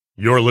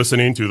You're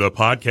listening to the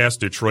Podcast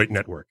Detroit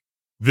Network.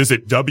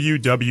 Visit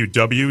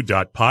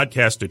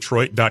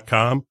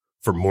www.podcastdetroit.com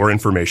for more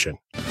information.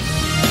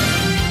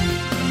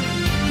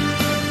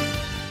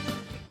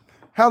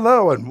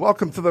 Hello and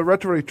welcome to the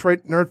Retro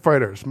Detroit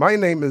Nerdfighters. My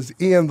name is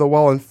Ian the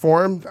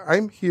Well-Informed.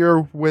 I'm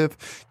here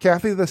with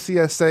Kathy the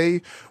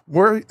CSA,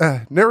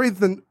 Neri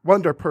the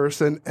Wonder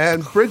Person,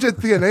 and Bridget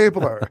the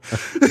Enabler.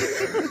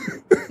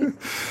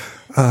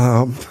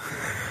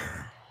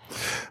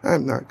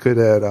 I'm not good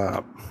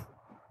at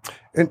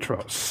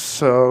intros,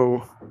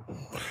 so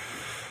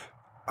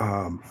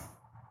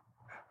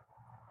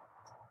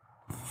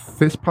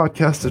this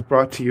podcast is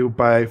brought to you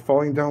by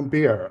Falling Down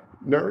Beer.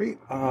 Neri,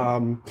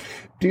 do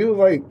you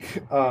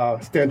like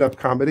stand-up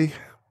comedy?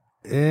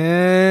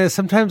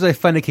 Sometimes I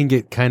find it can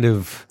get kind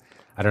of,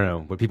 I don't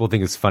know, what people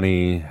think is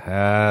funny.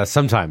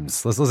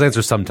 Sometimes. Let's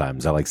answer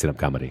sometimes. I like stand-up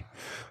comedy.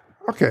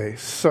 Okay,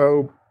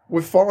 so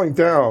with Falling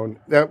Down,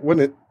 that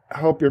wouldn't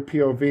help your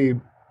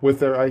POV with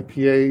their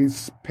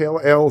IPAs, pale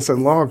ales,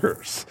 and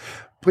lagers.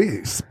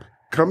 Please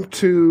come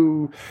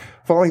to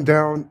Falling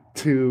Down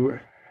to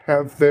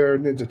have their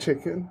Ninja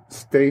Chicken.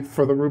 Stay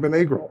for the Reuben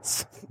egg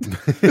rolls.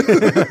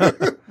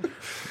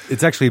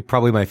 It's actually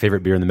probably my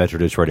favorite beer in the Metro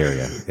Detroit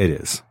area. It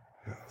is.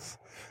 Yes.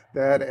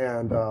 That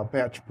and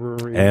Batch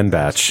Brewery. And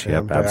Batch. And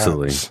yep, Batch.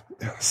 Absolutely.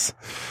 Yes.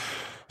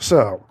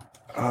 So,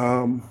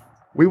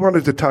 we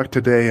wanted to talk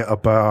today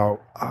about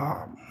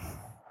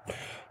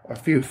a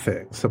few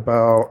things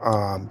about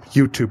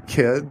YouTube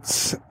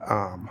Kids,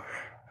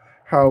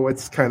 how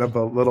it's kind of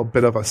a little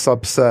bit of a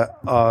subset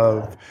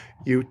of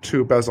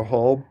YouTube as a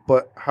whole,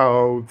 but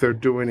how they're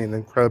doing an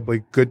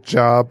incredibly good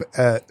job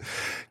at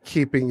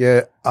keeping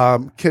it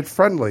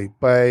kid-friendly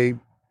by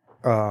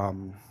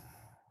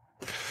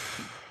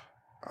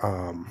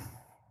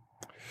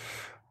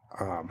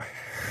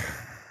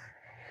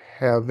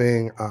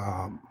having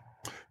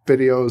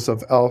videos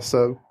of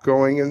Elsa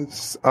going in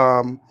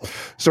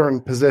certain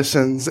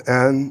positions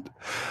and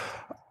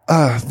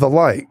the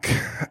like.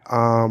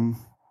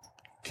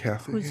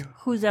 Kathy?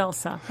 Who's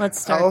Elsa? Let's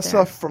start Elsa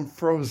there. from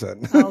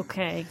Frozen.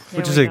 Okay.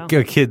 Which is a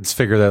kid's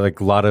figure that like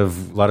a lot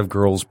of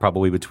girls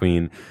probably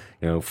between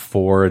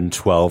 4 and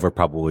 12 are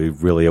probably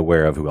really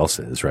aware of who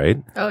Elsa is, right?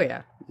 Oh,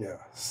 yeah.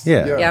 Yes.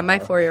 Yeah, my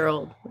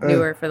 4-year-old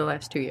knew her for the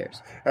last 2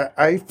 years.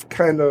 I've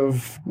kind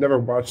of never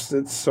watched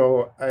it,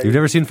 so You've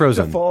never seen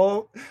Frozen?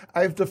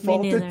 I've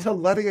defaulted to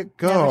letting it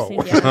Never go.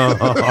 seen it.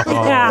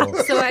 Yeah.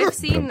 So I've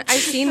seen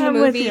the I'm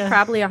with movie you.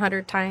 probably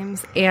 100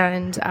 times,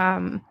 and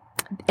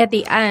at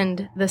the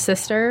end, the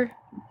sister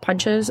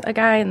punches a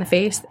guy in the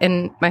face,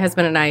 and my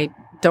husband and I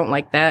don't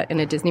like that in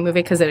a Disney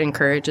movie because it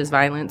encourages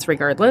violence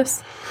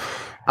regardless.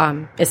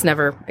 It's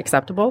never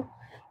acceptable,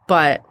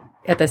 but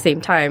at the same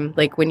time,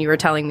 like when you were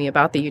telling me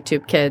about the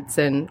YouTube Kids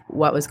and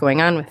what was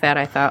going on with that,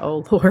 I thought,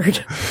 oh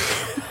Lord,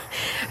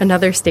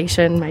 another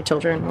station my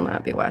children will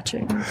not be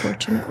watching,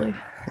 unfortunately.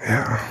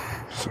 Yeah.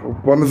 So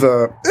one of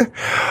the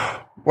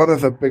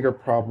bigger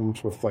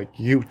problems with like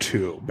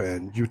YouTube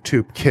and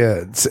YouTube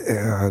Kids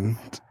and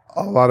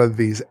a lot of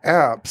these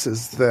apps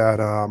is that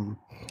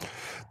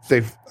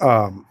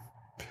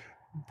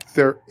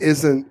there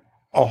isn't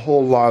a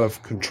whole lot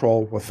of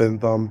control within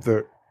them.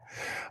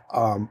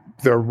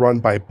 They're run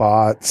by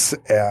bots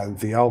and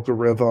the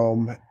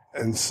algorithm,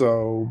 and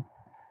so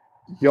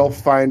you'll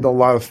find a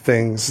lot of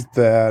things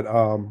that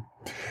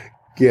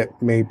get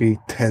maybe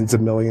tens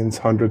of millions,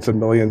 hundreds of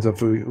millions of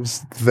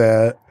views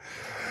that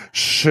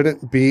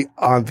shouldn't be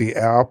on the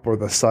app or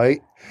the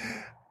site,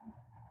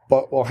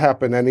 but will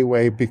happen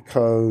anyway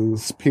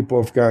because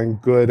people have gotten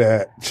good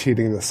at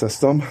cheating the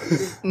system.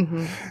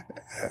 Mm-hmm.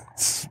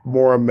 It's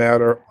more a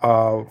matter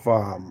of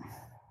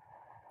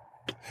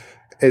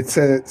it's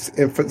in its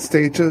infant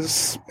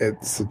stages.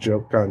 It's a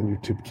joke on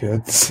YouTube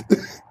Kids.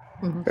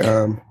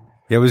 Mm-hmm.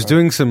 Yeah, I was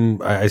doing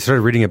I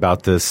started reading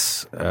about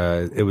this.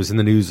 It was in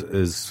the news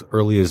as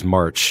early as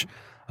March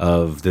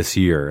of this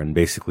year. And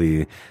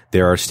basically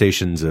there are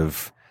stations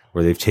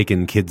where they've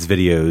taken kids'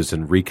 videos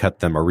and recut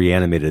them or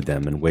reanimated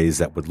them in ways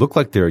that would look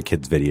like they're a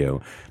kid's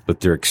video, but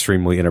they're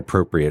extremely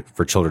inappropriate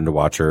for children to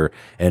watch,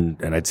 and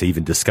I'd say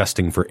even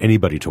disgusting for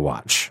anybody to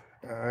watch.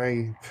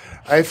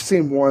 I've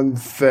seen one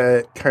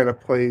that kind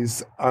of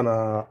plays on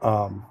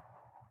a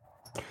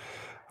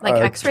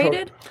Like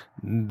X-rated?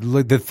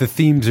 Like the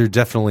themes are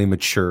definitely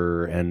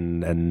mature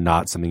and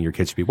not something your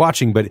kids should be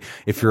watching. But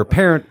if you're a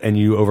parent and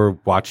you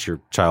overwatch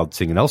your child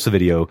seeing an Elsa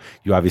video,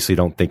 you obviously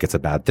don't think it's a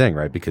bad thing,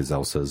 right? Because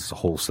Elsa's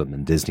wholesome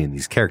and Disney and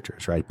these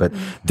characters, right? But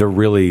they're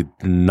really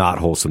not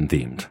wholesome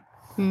themed.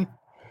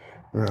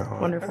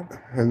 Wonderful.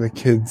 And the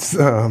kids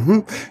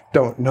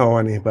don't know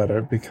any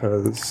better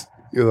because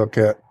you look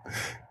at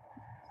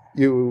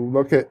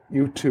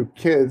YouTube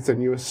Kids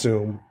and you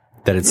assume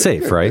that it's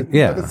safe, right?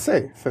 Yeah. That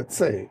it's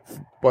safe.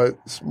 But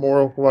it's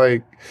more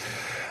like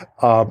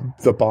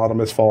the bottom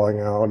is falling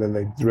out and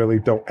they really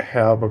don't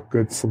have a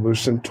good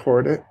solution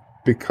toward it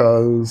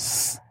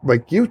because,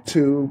 like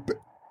YouTube,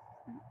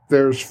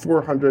 there's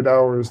 400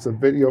 hours of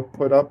video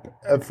put up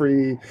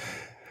every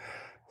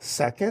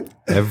second.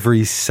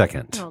 Every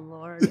second. Oh,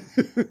 Lord.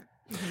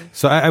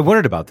 So I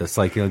wondered about this.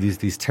 Like,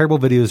 these terrible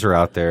videos are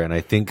out there, and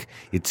I think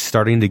it's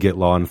starting to get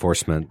law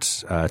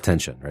enforcement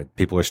attention, right?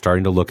 People are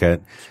starting to look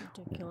at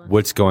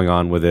what's going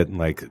on with it and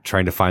like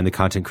trying to find the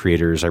content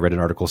creators. I read an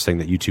article saying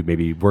that YouTube may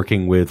be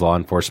working with law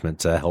enforcement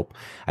to help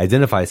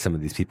identify some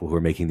of these people who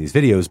are making these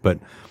videos. But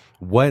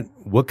what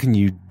can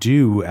you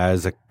do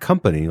as a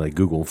company like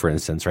Google, for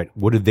instance, right?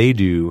 What do they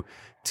do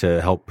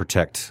to help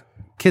protect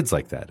kids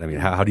like that? I mean,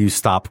 how do you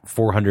stop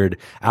 400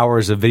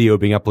 hours of video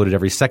being uploaded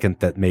every second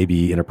that may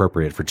be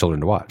inappropriate for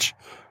children to watch?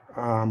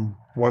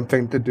 One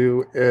thing to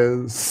do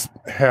is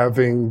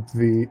having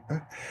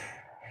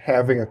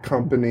a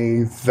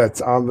company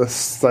that's on the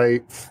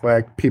site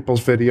flag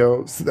people's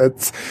videos.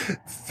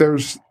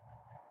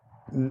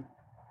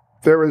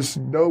 There is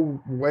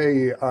no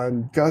way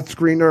on God's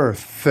green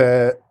earth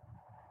that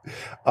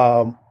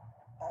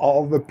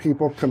all the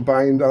people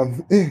combined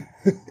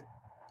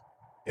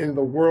in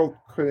the world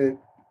couldn't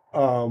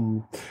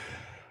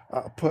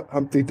put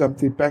Humpty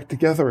Dumpty back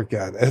together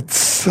again.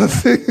 It's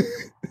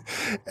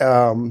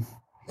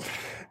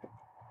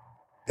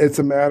it's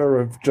a matter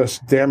of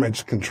just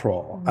damage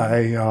control.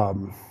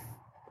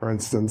 For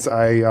instance,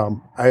 I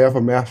have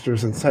a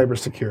master's in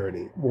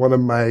cybersecurity. One of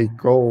my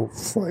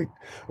goals, like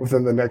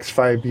within the next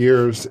 5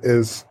 years,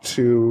 is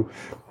to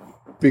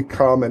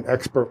become an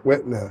expert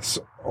witness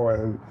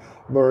or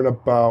learn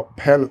about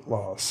patent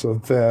law, so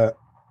that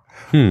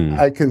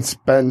I can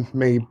spend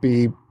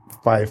maybe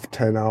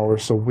 5-10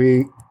 hours a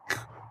week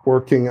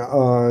working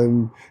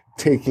on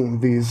taking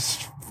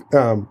these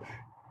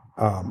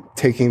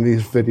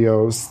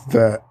videos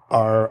that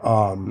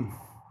are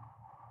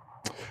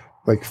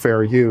like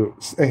fair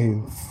use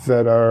and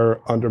that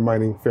are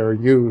undermining fair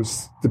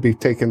use to be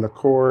taken to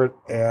court,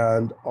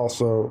 and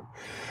also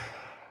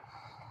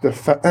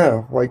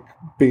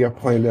be a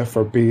plaintiff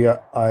or be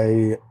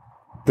a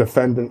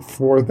defendant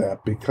for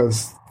that,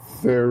 because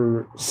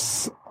there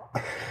is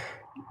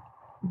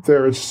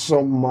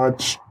so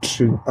much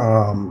to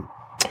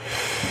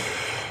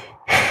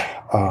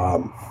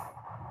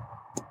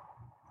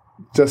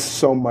just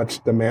so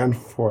much demand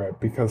for it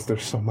because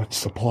there's so much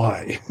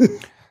supply.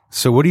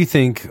 So what do you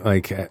think,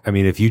 like, I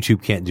mean, if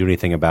YouTube can't do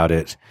anything about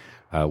it,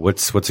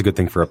 what's a good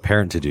thing for a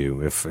parent to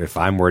do if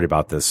I'm worried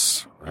about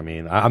this? I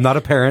mean, I'm not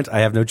a parent. I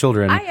have no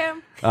children. I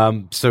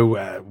am.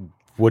 So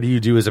what do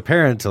you do as a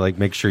parent to like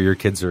make sure your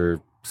kids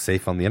are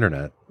safe on the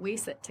internet? We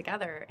sit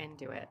together and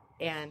do it.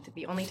 And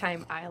the only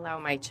time I allow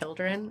my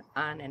children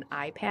on an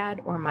iPad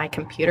or my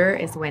computer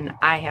is when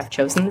I have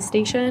chosen the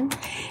station.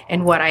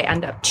 And what I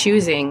end up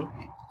choosing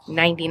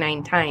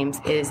 99 times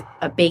is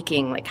a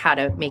baking, like how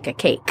to make a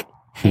cake.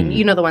 And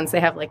you know the ones they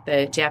have like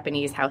the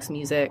Japanese house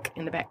music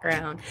in the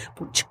background.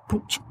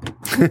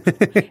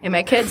 And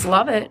my kids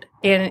love it.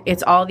 And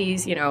it's all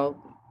these,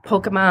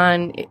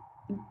 Pokemon,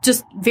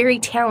 just very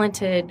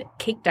talented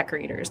cake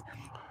decorators.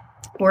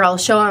 Where I'll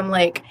show them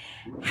like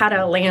how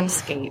to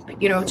landscape,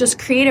 just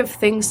creative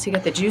things to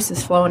get the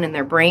juices flowing in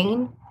their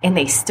brain, and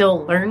they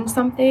still learn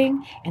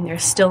something and they're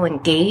still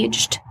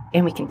engaged,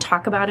 and we can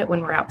talk about it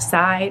when we're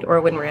outside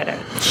or when we're at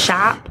a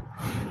shop.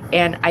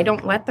 And I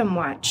don't let them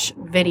watch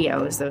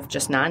videos of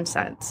just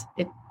nonsense.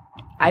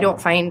 I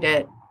don't find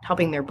it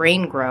helping their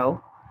brain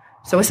grow.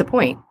 So what's the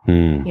point?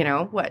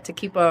 To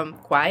keep them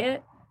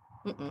quiet?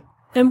 Mm-mm.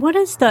 And what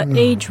is the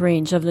age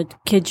range of the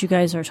kids you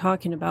guys are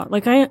talking about?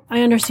 Like, I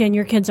understand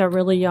your kids are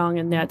really young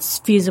and that's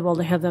feasible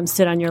to have them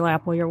sit on your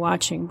lap while you're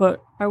watching.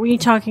 But are we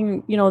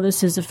talking,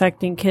 this is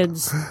affecting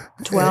kids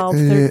 12,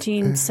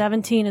 13,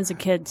 17 as a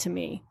kid to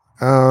me?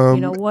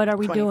 What are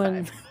we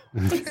 25.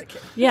 Doing?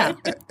 Yeah.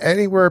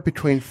 Anywhere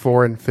between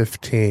 4 and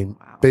 15.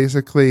 Wow.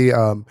 Basically,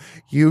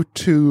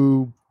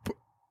 YouTube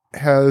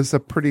has a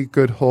pretty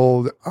good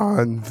hold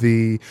on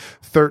the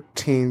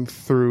 13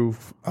 through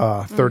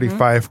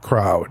 35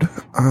 crowd.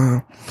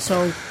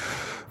 So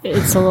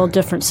it's a little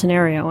different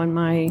scenario in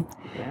my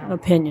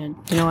opinion,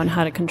 on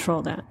how to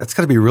control that. That's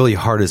got to be really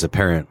hard as a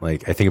parent.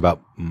 Like, I think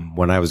about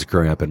when I was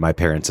growing up and my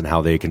parents and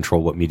how they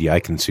control what media I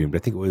consumed. I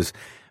think it was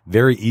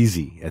very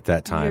easy at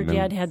that time. Your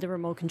dad had the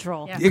remote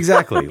control. Yeah.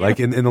 Exactly. Like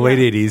in the late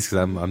 80s, because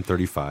I'm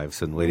 35,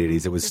 so in the late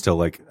 80s, it was still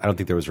like, I don't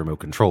think there was remote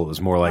control. It was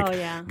more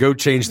like, go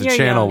change the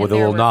channel with a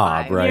little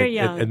knob, 5. right?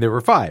 And there were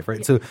 5, right?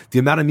 Yeah. So the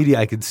amount of media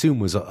I consumed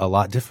was a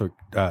lot different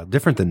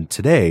than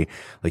today.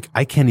 Like,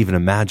 I can't even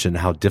imagine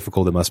how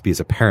difficult it must be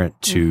as a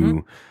parent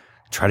to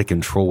try to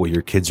control what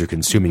your kids are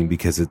consuming,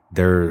 because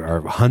there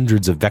are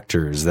hundreds of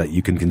vectors that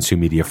you can consume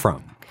media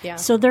from. Yeah.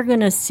 So they're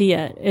going to see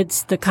it.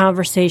 It's the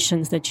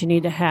conversations that you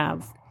need to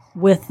have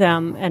with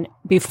them and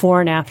before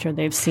and after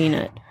they've seen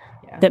it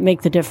that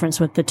make the difference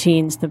with the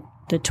teens, the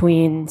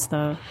tweens,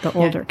 the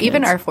older kids.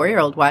 Even our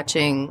 4-year-old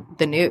watching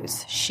the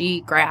news,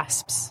 she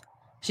grasps.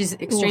 She's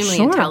extremely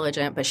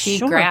intelligent, but she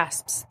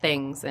grasps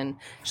things, and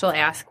she'll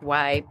ask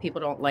why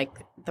people don't like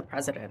the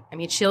president. I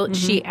mean,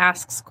 she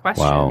asks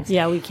questions. Wow.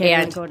 Yeah, we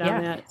can't go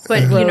down that.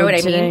 But you know what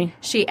I today. mean?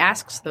 She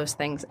asks those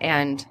things,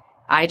 and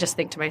I just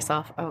think to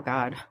myself, oh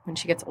God, when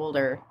she gets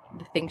older,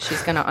 the things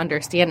she's going to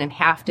understand and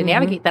have to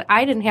navigate that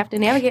I didn't have to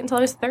navigate until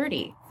I was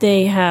 30.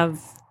 They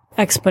have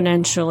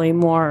exponentially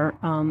more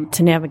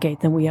to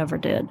navigate than we ever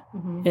did.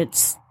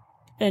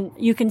 And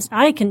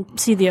I can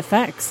see the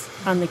effects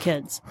on the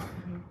kids.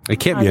 It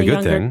can't be a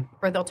good thing.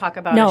 Or they'll talk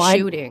about a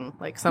shooting,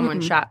 like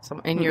someone shot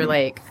someone, and you're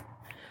like,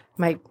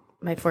 my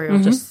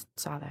 4-year-old just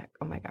saw that.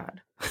 Oh my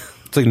God.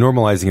 It's like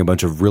normalizing a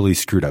bunch of really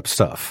screwed up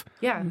stuff.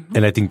 Yeah.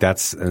 And I think that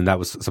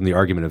was some of the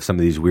argument of some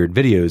of these weird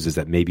videos is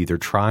that maybe they're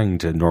trying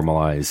to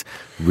normalize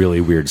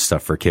really weird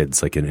stuff for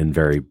kids, like in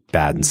very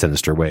bad and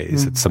sinister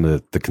ways. It's some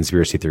of the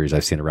conspiracy theories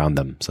I've seen around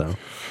them. So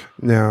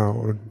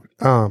Now,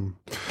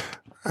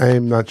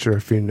 I'm not sure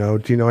if you know.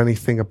 Do you know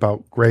anything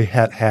about gray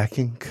hat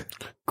hacking?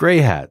 gray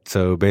hat.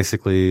 So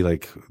basically,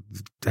 like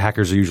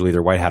hackers are usually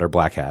either white hat or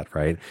black hat,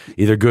 right?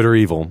 Either good or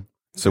evil.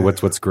 So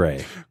what's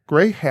gray?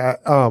 Gray hat.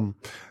 I'll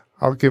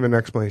give an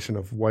explanation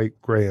of white,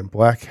 gray, and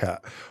black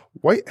hat.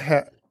 White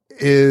hat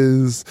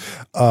is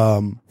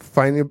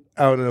finding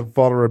out a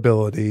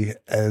vulnerability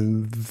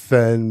and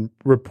then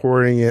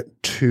reporting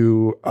it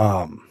to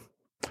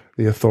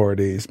the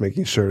authorities,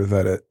 making sure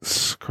that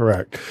it's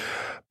correct.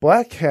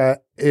 Black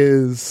hat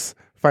is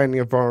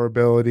finding a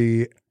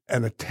vulnerability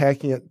and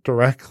attacking it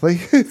directly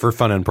For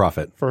fun and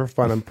profit. for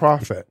fun and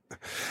profit.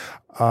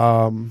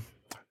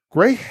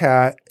 Gray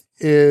hat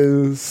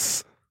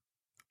is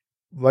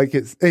like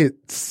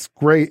it's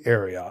gray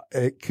area.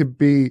 It could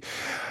be,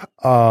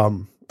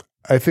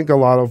 I think a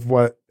lot of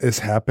what is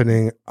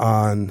happening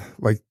on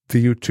like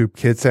the YouTube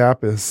Kids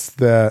app is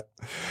that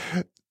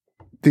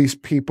these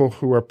people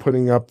who are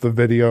putting up the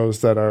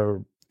videos that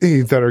are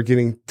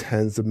getting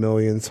tens of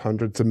millions,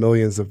 hundreds of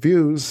millions of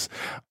views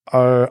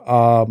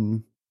are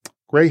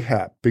gray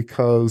hat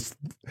because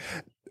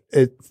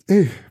they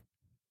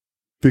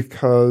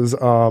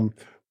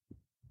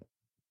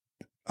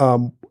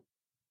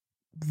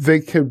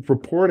could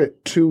report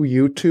it to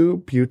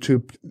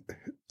YouTube,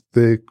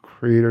 the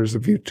creators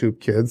of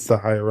YouTube Kids, the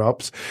higher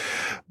ups,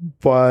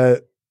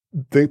 but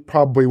they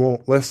probably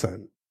won't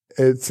listen.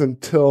 It's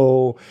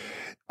until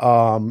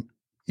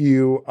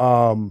you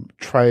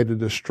try to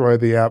destroy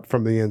the app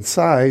from the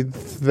inside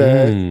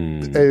that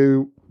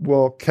it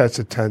will catch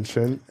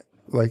attention.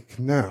 Like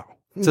now.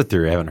 It's a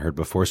theory I haven't heard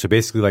before. So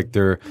basically, like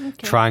they're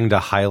trying to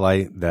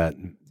highlight that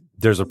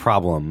there's a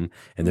problem,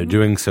 and they're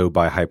doing so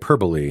by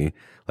hyperbole,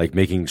 like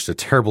making just a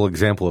terrible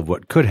example of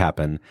what could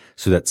happen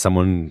so that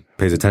someone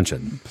pays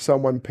attention.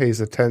 Someone pays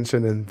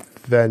attention and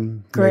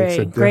then makes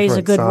a difference. Gray's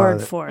a good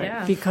word it. for it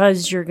Yeah.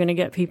 because you're going to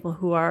get people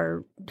who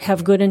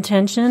have good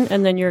intention,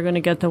 and then you're going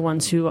to get the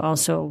ones who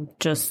also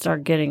just are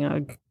getting a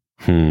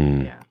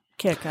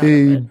kick out of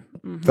it.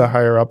 The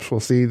higher ups will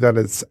see that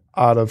it's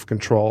out of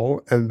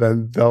control, and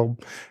then they'll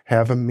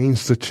have a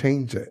means to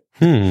change it.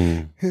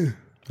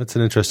 That's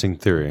an interesting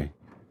theory.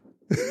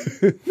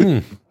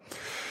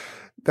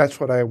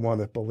 That's what I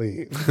want to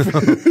believe.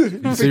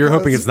 So you're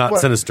hoping it's not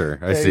sinister.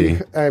 I see.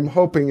 I'm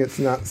hoping it's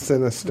not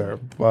sinister,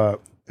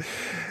 but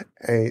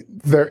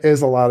there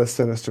is a lot of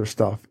sinister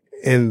stuff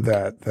in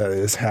that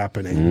is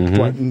happening,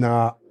 but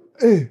not.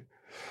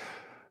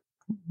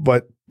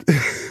 But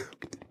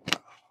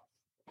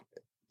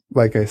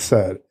like I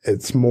said,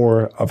 it's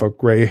more of a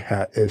gray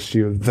hat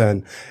issue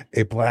than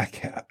a black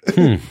hat,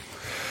 in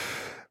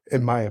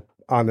my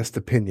honest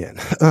opinion.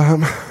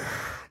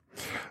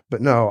 But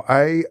no,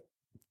 I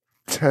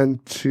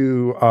tend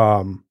to,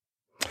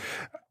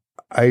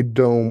 I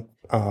don't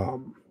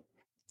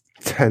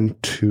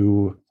tend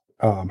to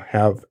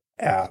have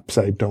apps.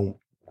 I don't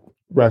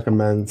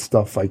recommend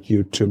stuff like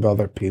YouTube to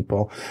other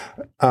people.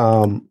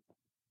 In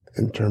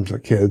terms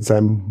of kids,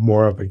 I'm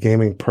more of a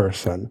gaming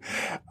person.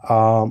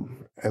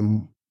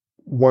 And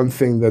one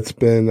thing that's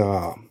been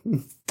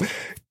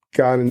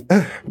gotten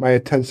my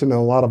attention and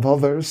a lot of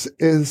others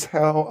is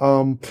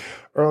how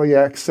early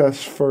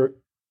access for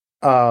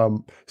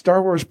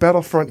Star Wars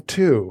Battlefront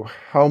 2,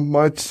 how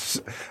much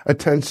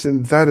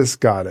attention that has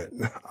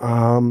gotten.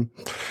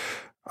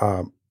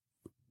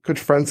 Good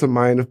friends of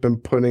mine have been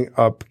putting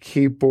up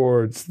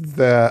keyboards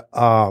that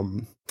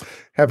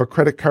have a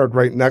credit card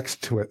right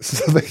next to it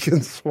so they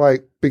can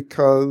swipe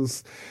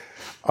because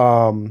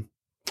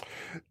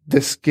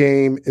this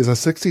game is a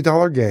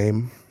 $60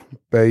 game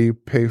that you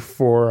pay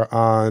for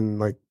on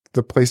like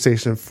the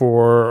PlayStation 4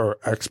 or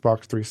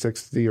Xbox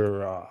 360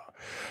 or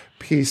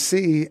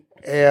PC,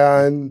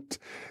 and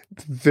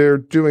they're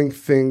doing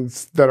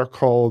things that are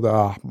called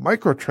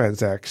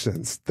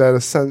microtransactions that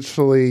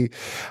essentially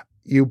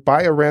you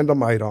buy a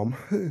random item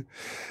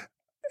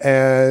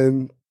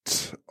and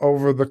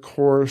over the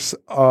course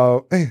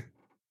of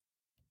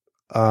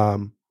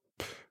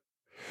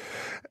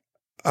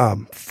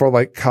for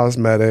like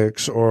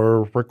cosmetics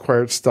or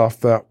required stuff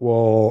that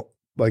will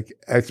like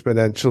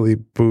exponentially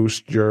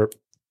boost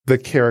the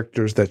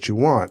characters that you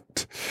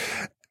want.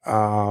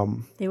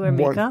 They wear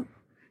makeup?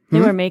 They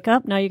wear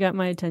makeup? Now you got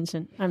my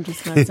attention. I'm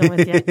just messing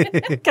with you.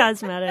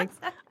 Cosmetics.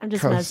 I'm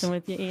just messing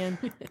with you, Ian.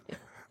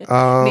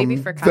 Maybe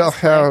for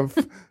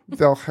cosplay.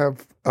 They'll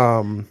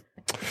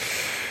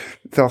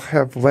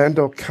have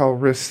Lando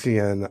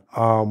Calrissian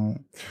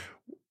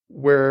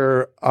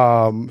wear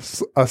a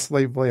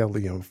slave labor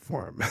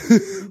uniform.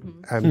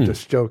 I'm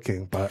just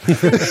joking, but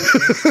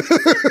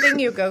Thing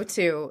you go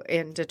to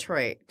in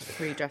Detroit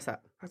where you dress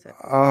up. What's it?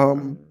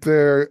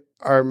 there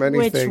are many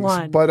Which things.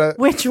 one? But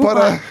Which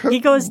one? He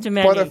goes to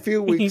many. But a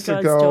few He weeks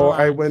goes to a ago, lot.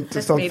 I went to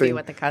That's something. maybe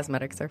what the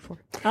cosmetics are for.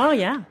 Oh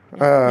yeah,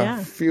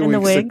 yeah. few And the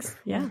weeks ag- wigs,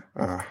 yeah.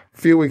 A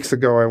few weeks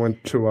ago, I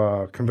went to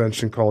a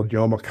convention called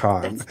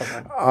YomaCon. That's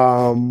the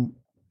one.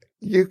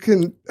 You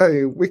can,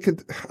 we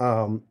could.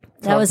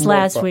 That was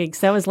last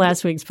week's. That was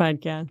last week's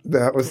podcast.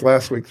 That was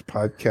last week's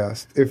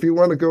podcast. If you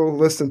want to go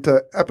listen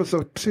to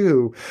episode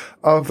 2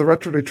 of the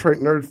Retro Detroit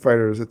Nerd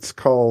Fighters, it's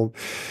called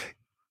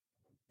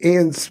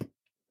Ian's.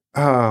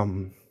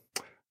 I'm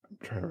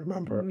trying to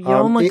remember.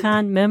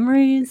 YomaCon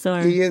memories, or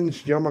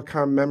Ian's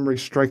YomaCon Memory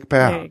Strike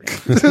There you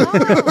Back. go.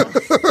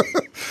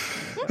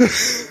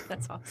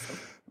 That's awesome.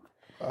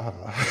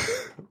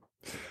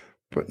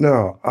 But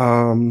no,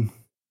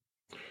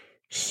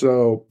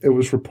 so it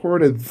was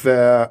reported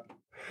that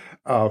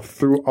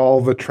through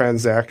all the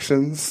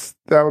transactions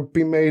that would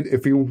be made,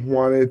 if you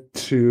wanted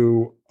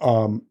to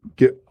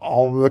get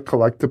all of the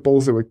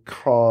collectibles, it would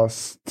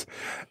cost,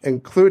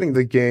 including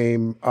the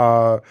game,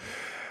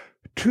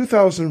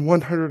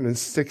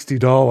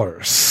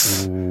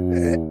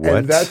 $2,160. What?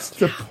 And that's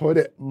to put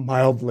it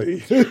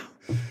mildly.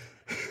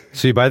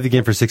 So you buy the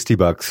game for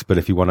 $60, but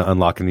if you want to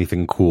unlock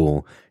anything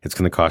cool, it's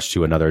going to cost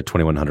you another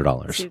 $2,100.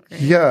 $2,000.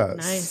 Yes.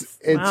 Nice.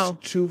 It's Wow.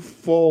 2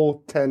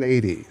 full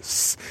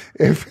 1080s.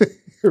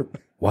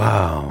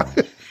 Wow.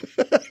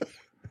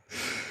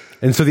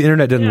 And so the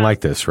internet didn't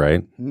like this,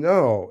 right?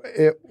 No,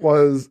 it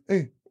was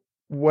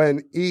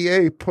when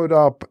EA put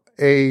up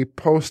a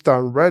post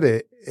on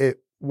Reddit,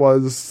 it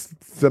was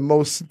the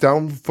most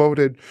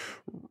downvoted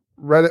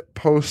Reddit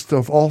post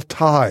of all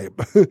time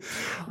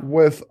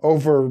with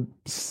over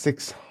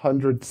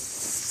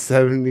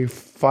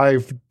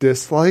 675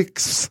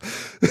 dislikes.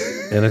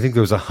 And I think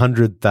there was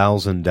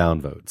 100,000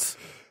 downvotes,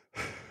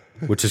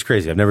 which is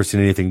crazy. I've never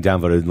seen anything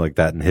downvoted like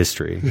that in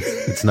history.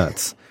 It's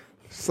nuts.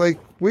 It's like,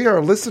 we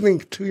are listening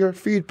to your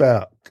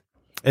feedback.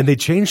 And they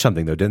changed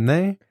something though, didn't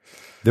they?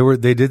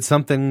 They did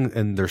something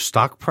and their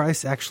stock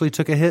price actually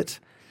took a hit.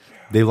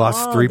 They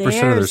lost 3%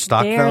 of their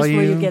stock value.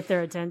 Where you get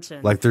their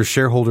attention. Like their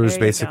shareholders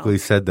There you basically go.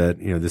 said that,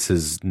 this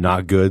is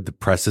not good. The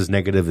press is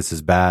negative. This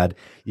is bad.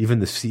 Even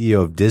the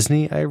CEO of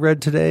Disney, I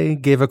read today,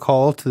 gave a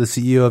call to the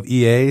CEO of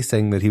EA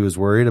saying that he was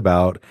worried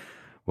about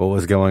what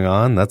was going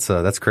on.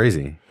 That's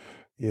crazy.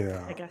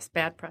 Yeah. I guess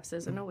bad press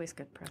isn't always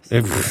good press.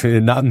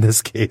 Not in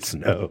this case,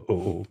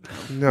 no.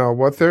 No,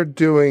 what they're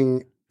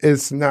doing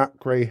is not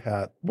gray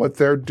hat. What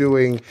they're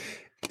doing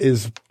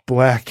is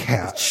black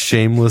hat.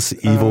 Shameless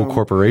evil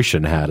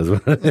corporation hat is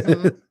what it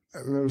is.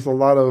 And there's a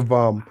lot of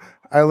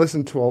I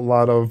listen to a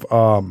lot of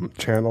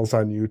channels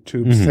on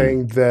YouTube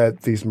saying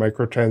that these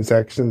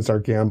microtransactions are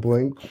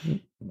gambling.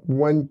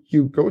 When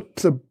you go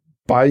to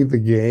buy the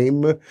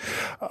game,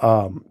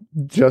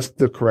 just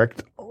to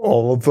correct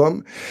all of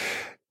them,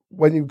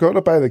 when you go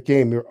to buy the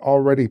game, you're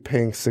already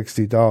paying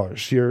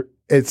 $60.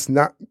 It's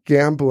not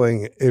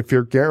gambling if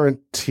you're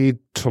guaranteed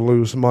to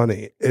lose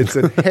money. It's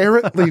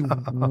inherently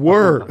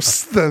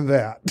worse than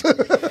that.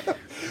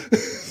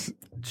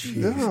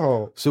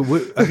 No. So,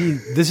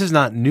 this is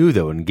not new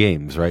though in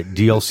games, right?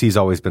 DLC's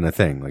always been a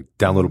thing, like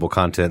downloadable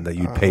content that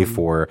you'd pay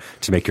for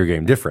to make your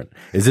game different.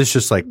 Is this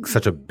just like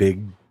such a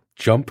big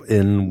jump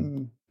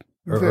in,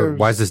 or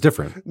why is this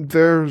different?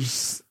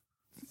 There's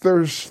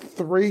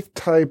 3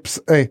 types.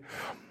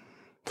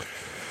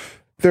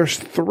 There's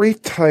 3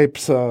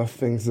 types of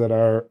things that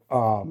are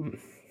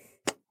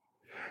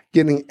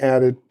getting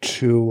added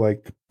to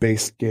like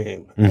base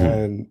game,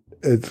 and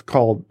it's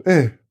called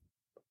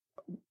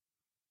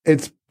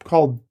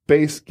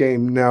base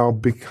game now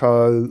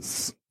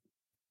because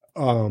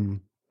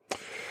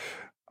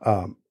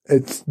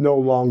it's no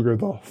longer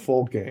the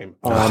full game.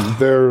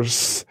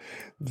 There's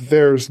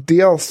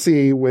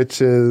DLC,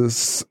 which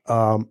is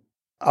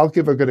I'll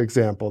give a good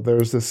example.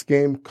 There's this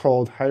game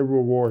called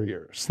Hyrule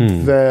Warriors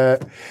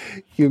that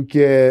you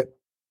get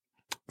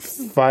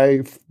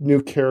 5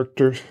 new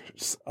characters,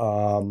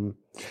 5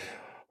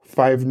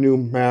 new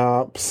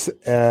maps,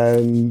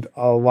 and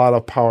a lot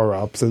of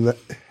power-ups, and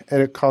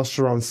it costs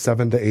around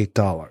 $7 to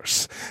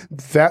 $8.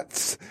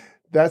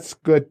 That's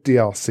good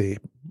DLC.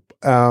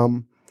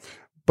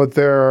 But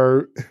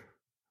there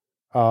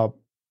are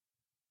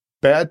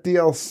bad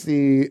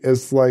DLC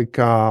is like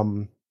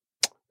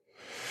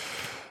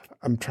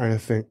I'm trying to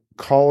think.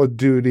 Call of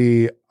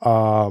Duty,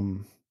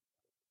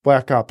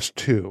 Black Ops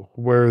 2,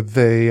 where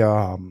they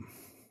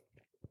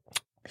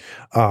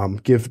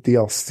give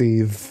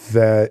DLC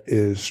that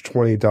is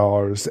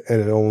 $20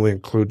 and it only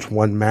includes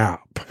 1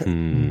 map.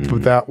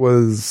 But that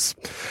was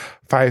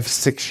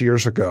 5-6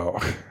 years ago.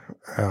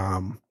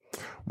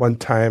 One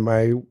time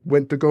I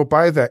went to go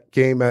buy that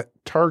game at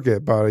Target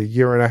about a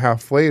year and a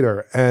half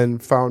later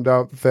and found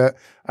out that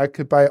I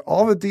could buy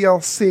all the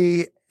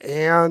DLC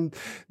and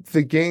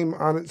the game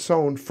on its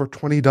own for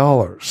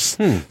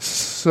 $20.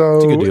 So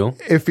That's a good deal.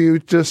 if you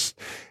just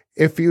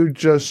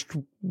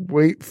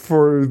wait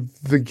for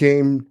the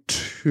game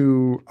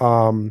to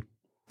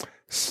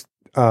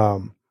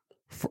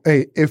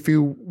if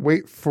you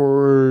wait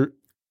for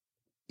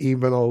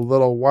even a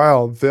little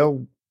while,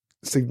 they'll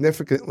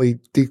significantly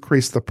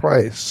decrease the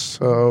price.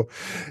 So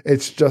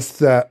it's just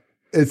that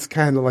it's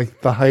kind of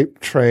like the hype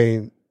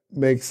train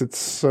makes it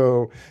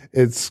so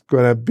it's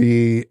going to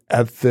be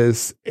at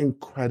this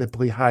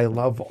incredibly high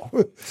level.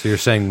 So you're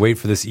saying wait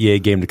for this EA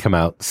game to come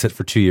out, sit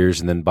for 2 years,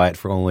 and then buy it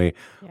for only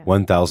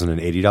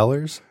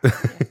 $1,080?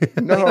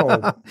 No,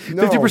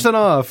 50%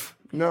 off.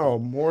 No,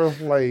 more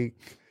like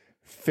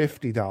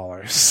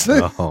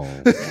 $50. Oh.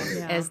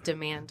 As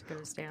demand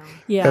goes down.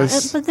 Yeah,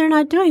 but they're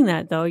not doing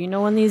that, though.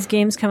 When these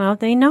games come out,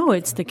 they know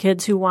it's the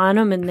kids who want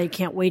them, and they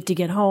can't wait to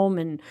get home,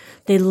 and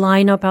they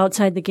line up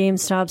outside the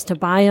GameStops to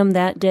buy them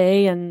that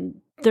day, and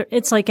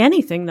it's like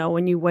anything, though,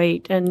 when you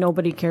wait and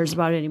nobody cares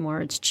about it anymore.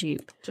 It's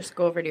cheap. Just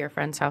go over to your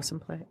friend's house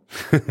and play.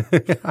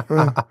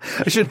 I'll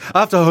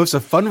have to host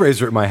a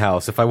fundraiser at my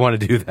house if I want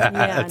to do that.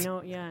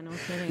 No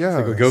kidding. Yeah,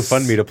 Like a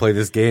GoFundMe to play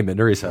this game at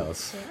Nuri's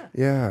house.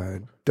 Yeah,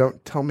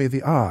 don't tell me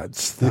the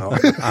odds, though.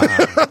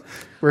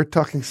 We're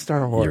talking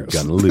Star Wars. You're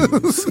gonna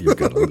lose. You're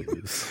gonna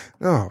lose.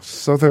 No,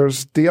 so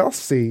there's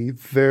DLC.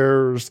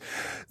 There's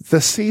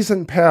the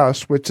season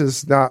pass, which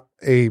is not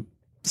a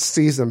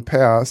season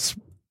pass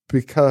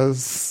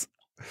because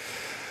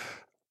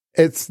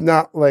it's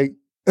not like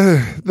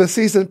the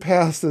season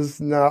pass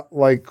is not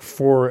like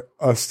for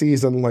a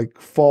season like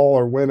fall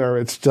or winter.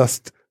 It's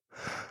just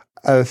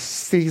a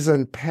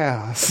season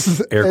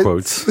pass. Air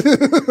quotes.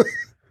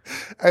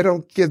 I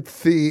don't get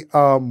the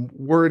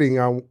wording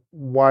on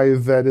why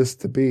that is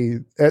to be.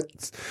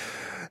 It's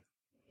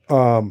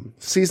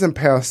season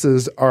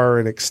passes are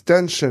an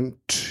extension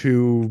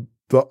to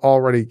the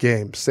already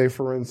game. Say,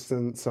 for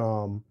instance,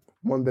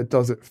 one that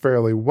does it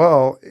fairly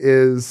well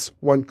is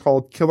one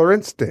called Killer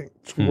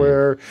Instinct,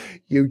 where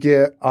you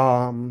get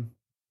 10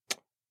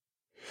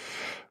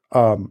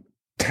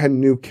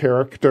 new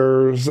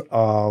characters,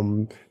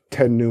 10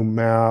 new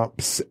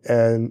maps,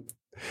 and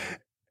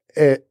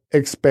it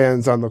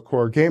expands on the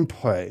core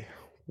gameplay.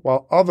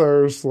 While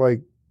others,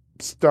 like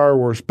Star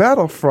Wars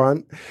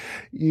Battlefront,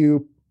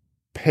 you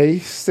pay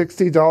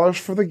 $60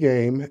 for the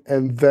game,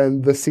 and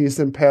then the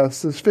season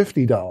pass is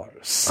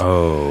 $50.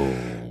 Oh.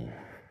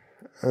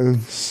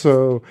 And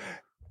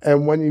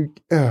when you,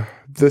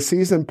 the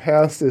season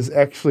pass is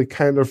actually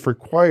kind of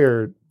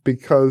required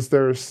because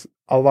there's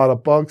a lot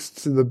of bugs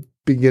to the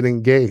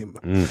beginning game.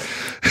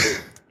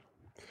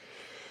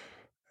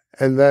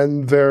 And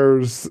then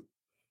there's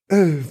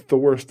the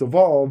worst of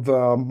all,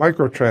 the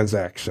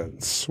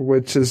microtransactions,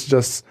 which is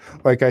just,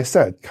 like I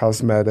said,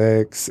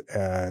 cosmetics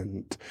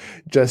and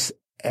just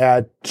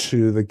add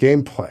to the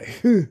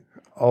gameplay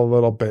a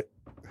little bit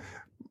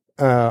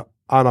on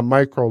a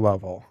micro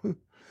level.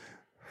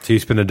 So you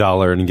spend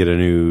 $1 and you get a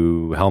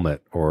new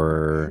helmet,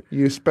 or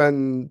you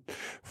spend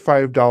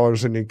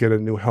 $5 and you get a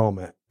new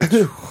helmet. I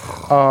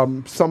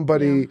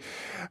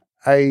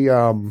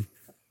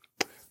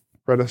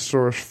read a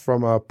source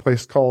from a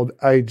place called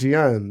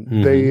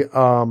IGN. They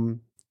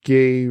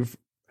gave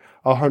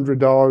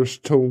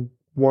 $100 to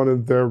one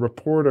of their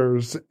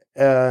reporters,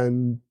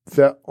 and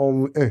that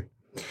only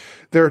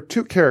there are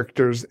two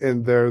characters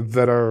in there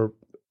that are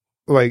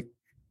like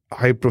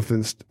hyped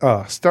within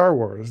Star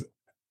Wars.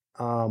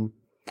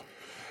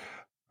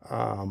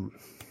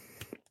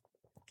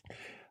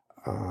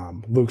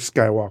 Luke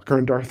Skywalker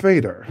and Darth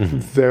Vader.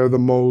 They're the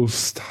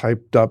most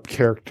hyped up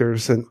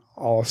characters in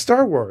all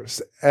Star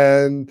Wars.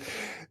 And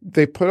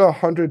they put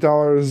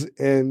 $100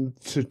 in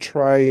to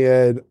try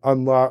and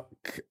unlock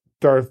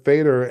Darth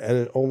Vader, and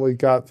it only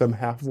got them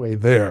halfway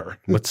there.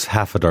 What's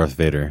half a Darth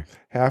Vader?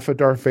 Half a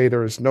Darth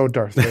Vader is no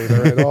Darth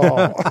Vader at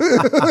all.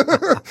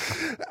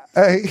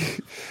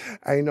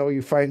 I know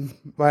you find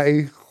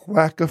my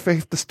lack of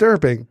faith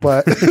disturbing,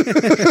 but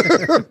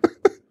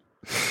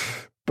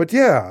but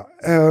yeah,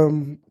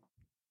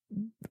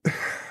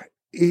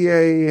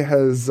 EA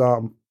has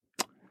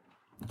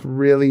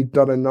really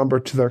done a number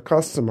to their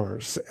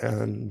customers,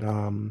 and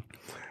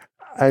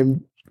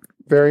I'm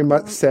very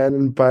much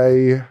saddened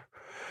by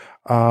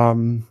how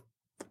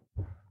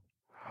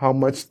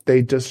much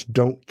they just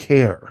don't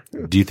care.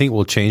 Do you think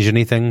we'll change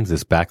anything? Is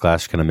this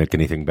backlash going to make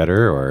anything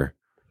better, or?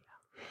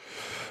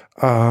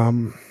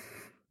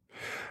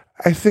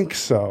 I think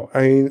so.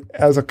 I mean,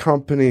 as a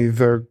company,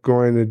 they're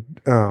going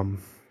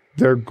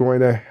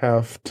to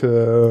have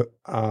to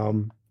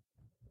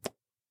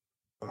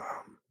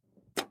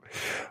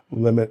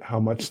limit how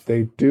much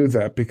they do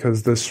that,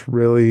 because this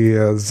really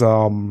is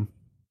going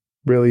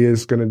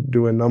to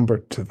do a number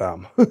to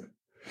them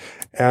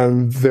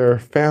and their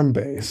fan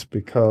base,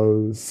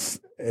 because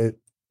the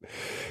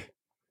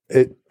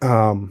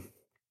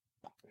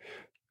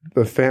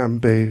fan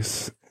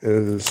base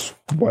is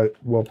what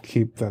will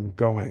keep them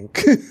going.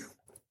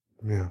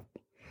 Yeah.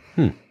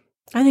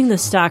 I think the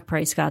stock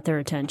price got their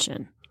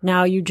attention.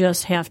 Now you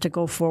just have to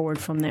go forward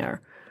from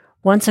there.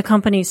 Once a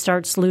company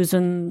starts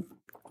losing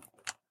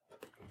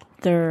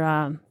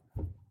their,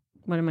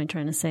 what am I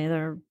trying to say?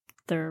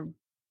 Their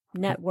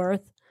net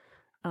worth,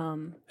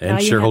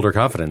 And shareholder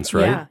confidence,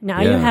 right? Yeah.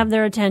 Now you have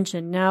their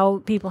attention.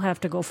 Now people have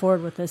to go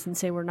forward with this and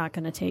say, we're not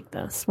going to take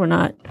this. We're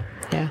not.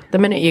 Yeah. The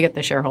minute you get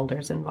the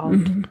shareholders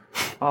involved,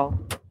 all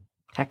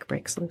heck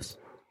breaks loose.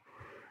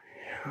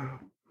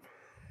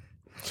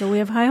 So we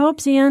have high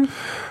hopes, Ian.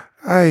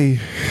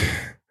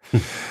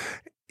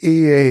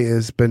 EA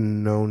has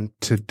been known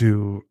to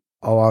do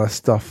a lot of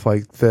stuff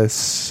like this,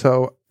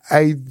 so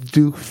I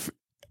do.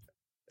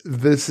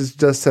 This is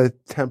just a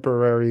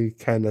temporary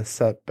kind of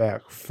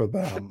setback for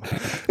them.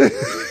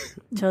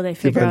 Until they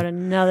figure out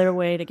another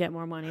way to get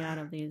more money out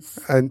of these.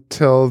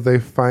 Until they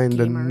find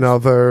gamers.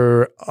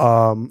 Another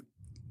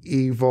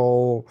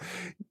evil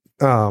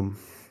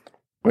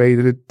way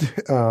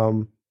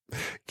to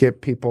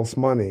get people's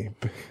money.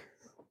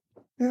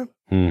 Yeah.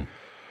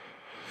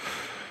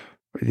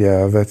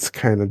 Yeah, that's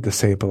kind of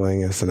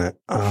disabling, isn't it?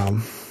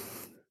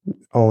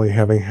 Only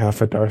having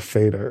half a Darth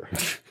Vader.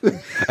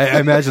 I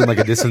imagine like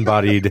a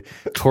disembodied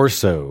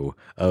torso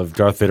of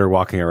Darth Vader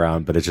walking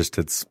around, but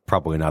it's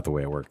probably not the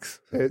way it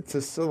works. It's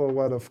a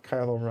silhouette of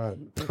Kylo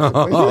Ren. It's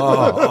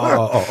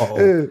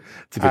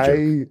a good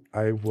joke.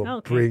 I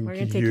will we're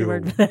gonna take your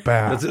word for you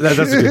back. That's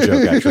a good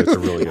joke, actually. It's a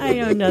really good I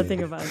know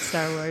nothing about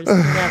Star Wars.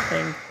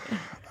 Nothing.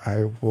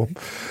 I will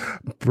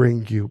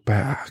bring you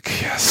back.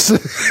 Yes.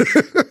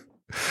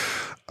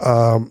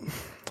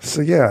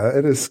 So yeah,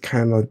 it is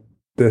kind of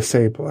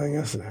disabling,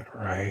 isn't it?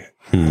 Right.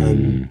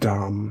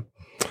 And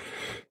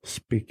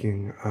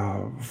speaking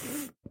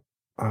of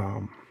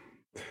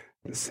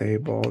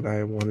disabled,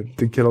 I wanted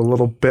to get a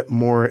little bit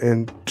more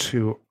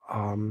into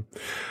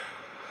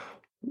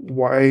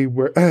why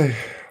we're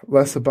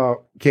less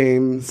about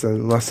games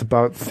and less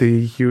about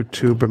the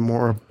YouTube and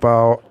more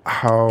about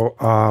how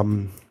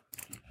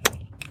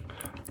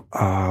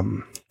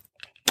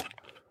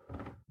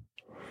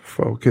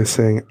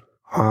focusing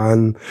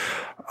on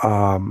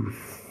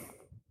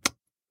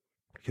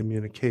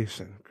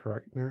communication,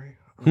 correct, Mary?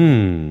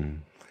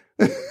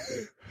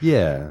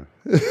 Yeah.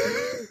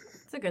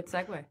 It's a good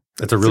segue.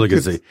 That's a really good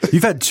segue.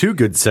 You've had two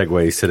good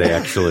segues today,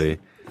 actually.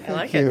 I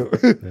like Thank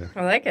it. you.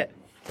 I like it.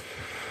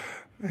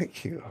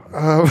 Thank you.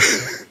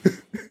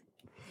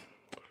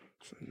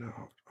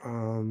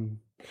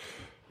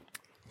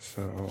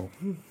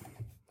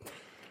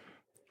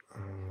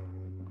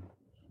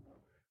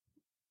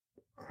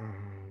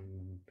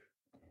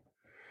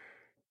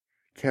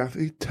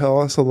 Kathy,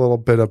 tell us a little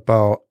bit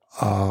about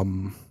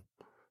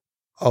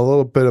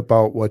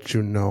what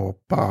you know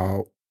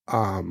about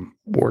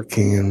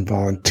working and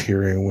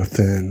volunteering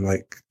within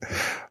like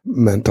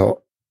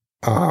mental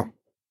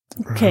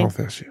health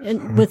issues.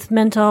 And with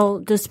mental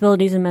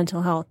disabilities and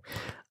mental health.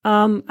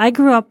 I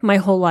grew up my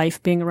whole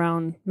life being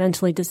around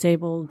mentally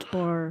disabled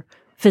or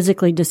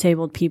physically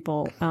disabled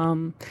people.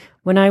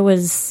 When I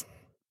was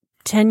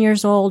 10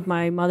 years old,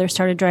 my mother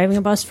started driving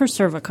a bus for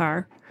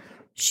Servacar.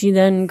 She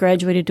then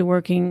graduated to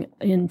working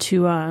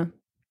into a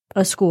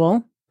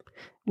school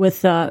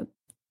with, the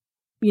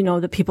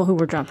people who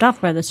were dropped off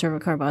by the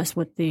Servacar bus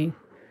with the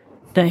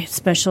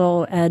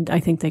special ed, I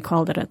think they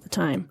called it at the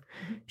time.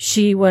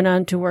 She went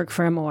on to work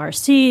for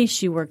MORC.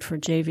 She worked for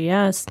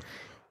JVS.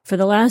 For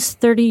the last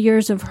 30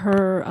 years of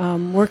her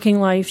working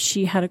life,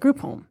 she had a group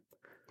home.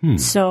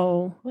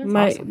 So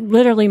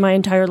literally my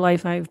entire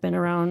life, I've been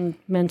around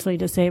mentally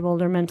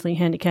disabled or mentally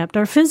handicapped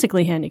or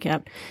physically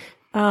handicapped.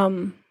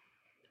 I'm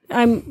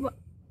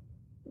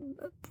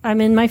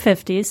in my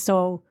 50s,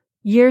 so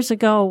years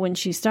ago when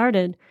she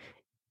started,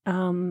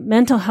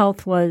 mental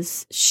health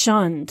was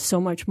shunned so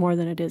much more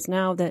than it is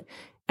now that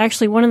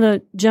actually one of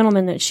the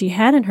gentlemen that she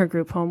had in her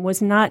group home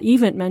was not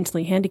even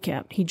mentally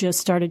handicapped. He just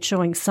started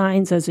showing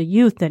signs as a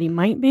youth that he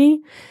might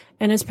be,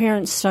 and his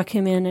parents stuck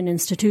him in an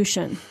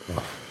institution.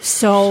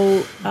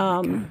 So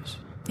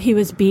he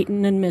was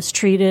beaten and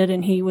mistreated,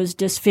 and he was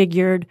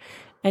disfigured,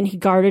 and he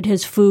guarded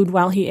his food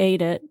while he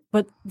ate it.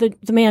 But the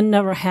man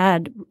never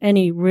had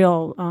any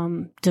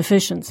real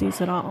deficiencies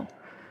at all.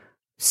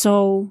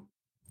 So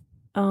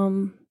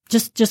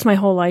just my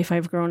whole life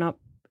I've grown up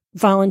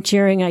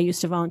volunteering. I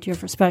used to volunteer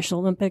for Special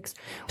Olympics.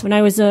 When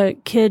I was a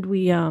kid,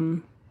 we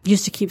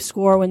used to keep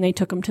score when they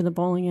took them to the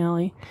bowling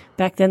alley.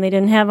 Back then they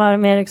didn't have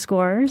automatic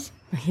scores.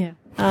 Yeah.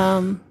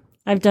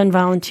 I've done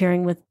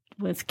volunteering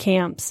with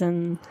camps,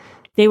 and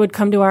they would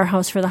come to our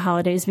house for the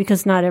holidays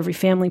because not every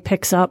family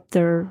picks up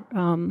their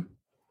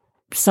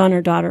son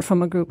or daughter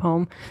from a group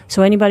home.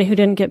 So anybody who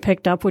didn't get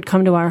picked up would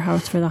come to our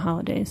house for the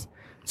holidays.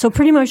 So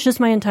pretty much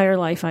just my entire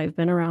life I've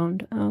been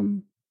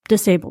around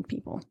disabled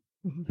people.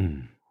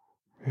 Mm-hmm.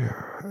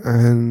 Yeah.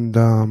 And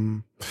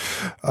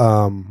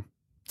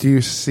do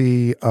you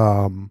see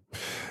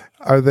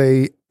are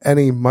they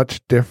any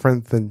much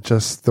different than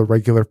just the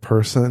regular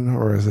person,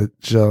 or is it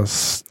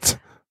just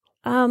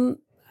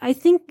I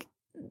think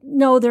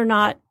no, they're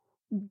not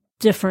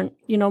different.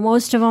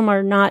 Most of them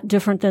are not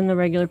different than the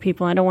regular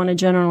people. I don't want to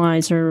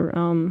generalize or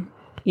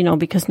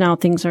because now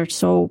things are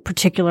so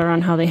particular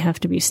on how they have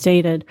to be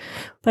stated.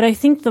 But I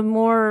think the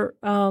more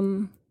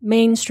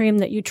mainstream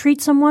that you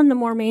treat someone, the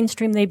more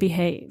mainstream they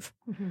behave.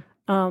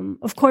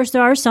 Of course,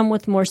 there are some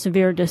with more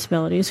severe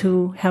disabilities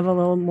who have a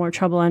little more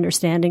trouble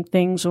understanding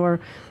things or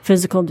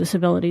physical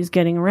disabilities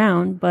getting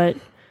around. But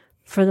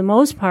for the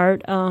most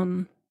part,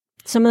 some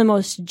of the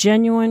most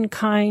genuine,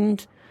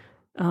 kind,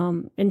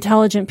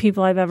 intelligent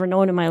people I've ever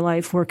known in my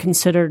life were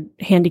considered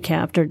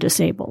handicapped or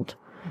disabled.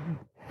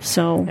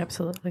 So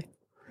Absolutely.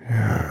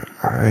 Yeah,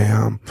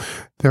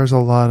 there's a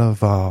lot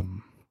of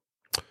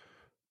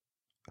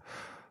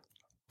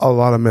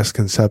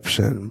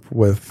misconception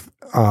with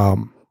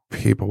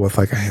people with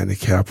like a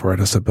handicap or a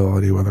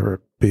disability, whether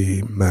it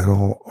be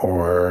mental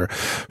or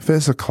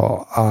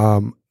physical.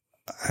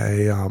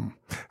 I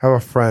have a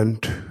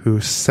friend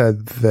who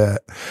said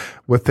that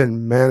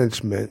within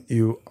management,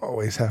 you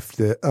always have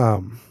to,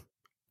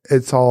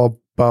 it's all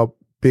about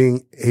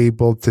being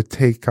able to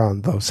take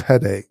on those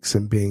headaches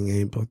and being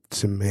able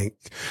to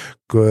make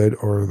good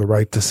or the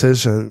right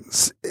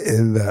decisions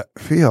in that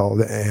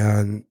field.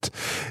 And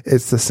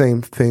it's the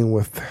same thing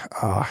with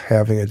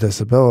having a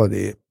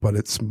disability, but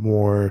it's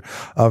more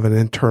of an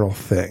internal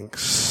thing.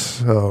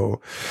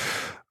 So,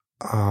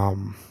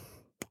 kind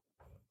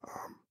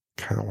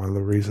of one of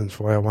the reasons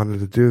why I wanted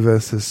to do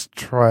this is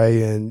try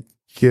and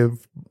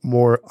give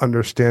more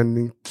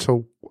understanding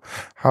to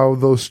how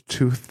those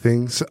two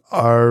things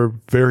are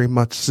very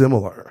much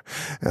similar.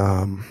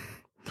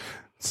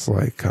 It's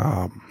like,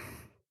 I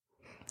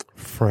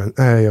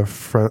have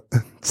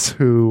friends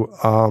who,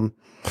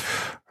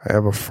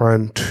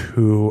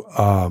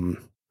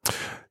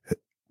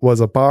 was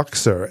a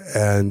boxer,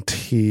 and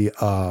he,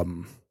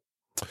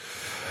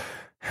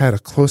 had a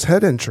close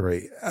head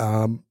injury.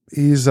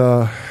 He's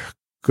a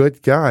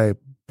good guy,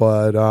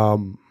 but,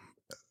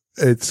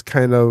 it's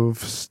kind of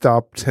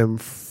stopped him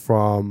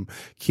from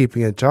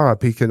keeping a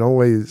job. He can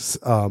always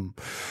go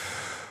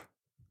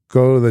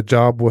to the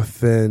job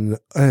within,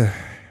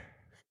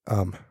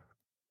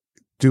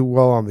 do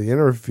well on the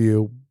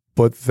interview,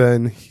 but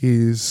then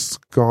he's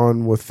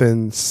gone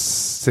within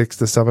 6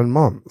 to 7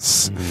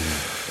 months.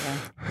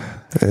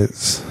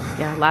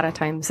 Yeah, a lot of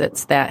times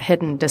it's that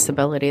hidden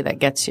disability that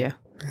gets you.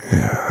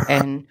 Yeah.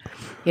 And,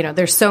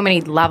 there's so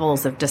many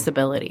levels of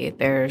disability.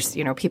 There's,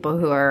 people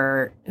who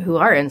are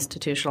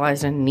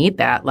institutionalized and need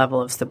that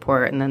level of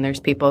support. And then there's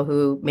people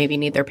who maybe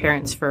need their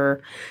parents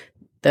for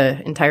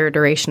the entire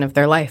duration of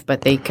their life,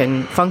 but they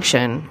can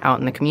function out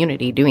in the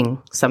community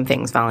doing some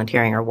things,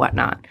 volunteering or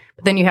whatnot.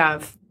 But then you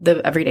have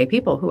the everyday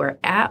people who are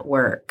at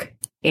work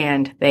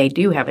and they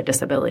do have a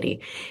disability,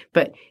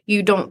 but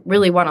you don't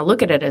really want to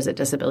look at it as a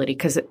disability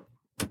because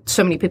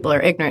so many people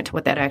are ignorant to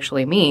what that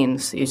actually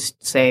means. You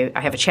say, I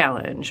have a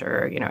challenge,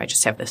 or, I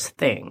just have this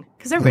thing.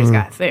 Because everybody's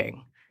got a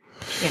thing,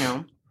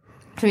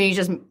 So you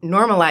just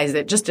normalize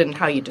it just in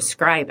how you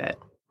describe it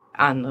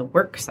on the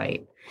work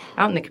site.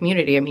 Out in the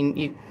community,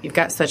 you've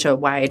got such a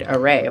wide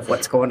array of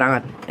what's going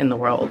on in the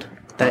world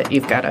that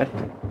you've got to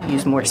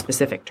use more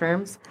specific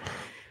terms.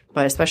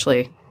 But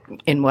especially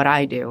in what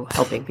I do,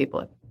 helping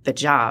people at the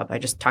job, I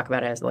just talk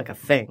about it as like a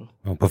thing.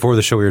 Well, before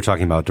the show, we were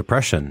talking about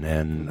depression,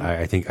 and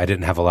I think I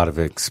didn't have a lot of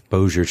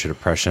exposure to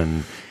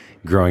depression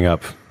growing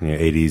up,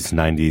 80s,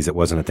 90s. It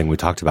wasn't a thing we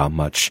talked about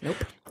much. Nope.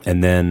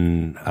 And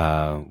then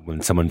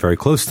when someone very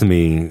close to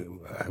me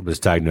was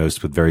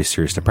diagnosed with very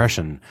serious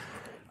depression,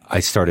 I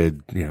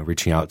started,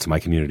 reaching out to my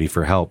community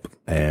for help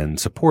and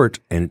support.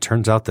 And it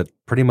turns out that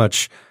pretty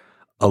much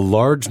a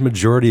large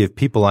majority of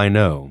people I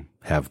know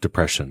have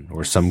depression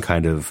or some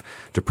kind of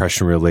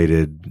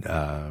depression-related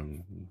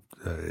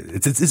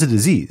it's a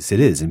disease.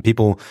 It is. And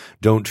people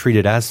don't treat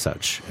it as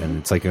such. And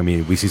it's like,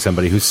 we see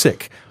somebody who's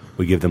sick,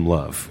 we give them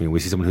love. We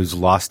see someone who's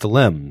lost a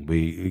limb,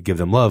 we give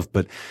them love.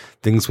 But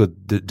things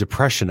with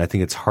depression, I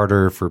think it's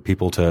harder for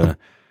people to,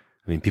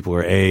 people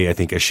are A, I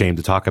think, ashamed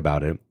to talk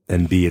about it,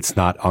 and B, it's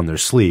not on their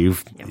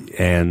sleeve. Yep.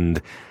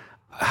 And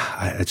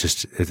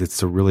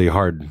it's a really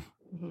hard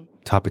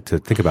topic to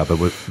think about.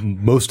 But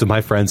most of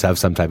my friends have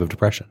some type of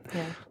depression.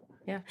 Yeah.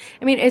 Yeah.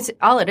 It's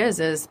all it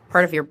is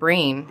part of your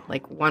brain.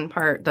 Like one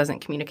part doesn't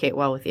communicate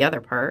well with the other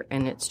part,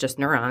 and it's just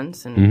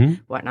neurons and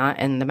whatnot.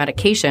 And the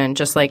medication,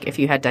 just like if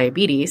you had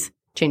diabetes,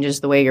 changes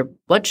the way your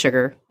blood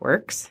sugar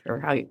works or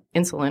how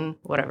insulin,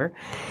 whatever.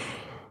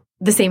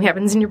 The same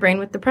happens in your brain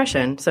with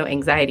depression. So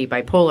anxiety,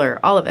 bipolar,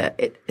 all of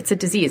it. It's a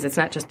disease. It's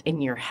not just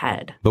in your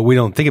head. But we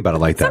don't think about it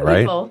like that,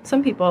 right?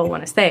 Some people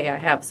want to say I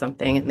have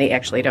something, and they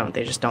actually don't.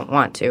 They just don't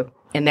want to.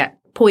 And that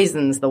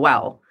poisons the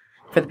well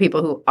for the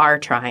people who are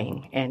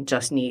trying and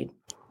just need,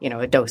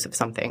 a dose of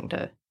something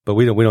to. But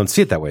we don't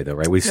see it that way, though,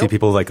 right? We see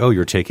people like, oh,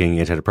 you're taking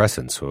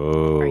antidepressants.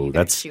 Oh,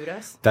 shoot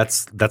us?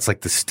 That's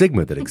like the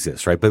stigma that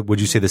exists, right? But would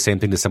you say the same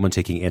thing to someone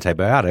taking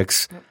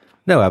antibiotics? Nope.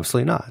 No,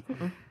 absolutely not.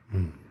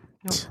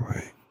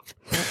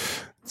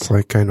 It's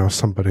like I know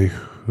somebody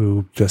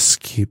who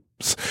just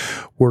keeps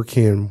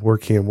working and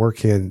working and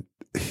working.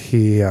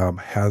 He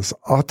has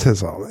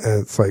autism,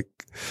 and it's like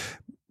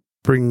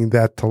bringing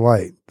that to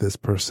light. This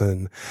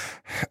person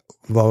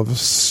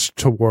loves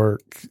to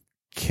work,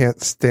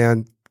 can't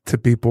stand to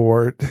be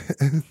bored.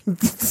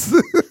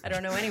 I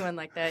don't know anyone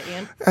like that,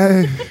 Ian.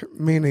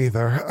 Me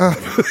neither.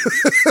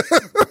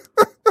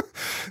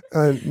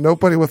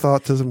 Nobody with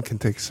autism can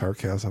take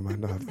sarcasm. I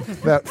know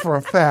that for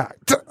a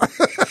fact.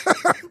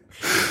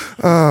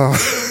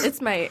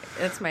 It's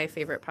my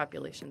favorite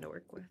population to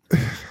work with.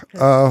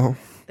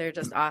 They're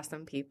just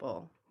awesome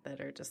people that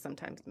are just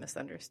sometimes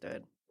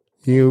misunderstood.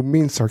 You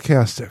mean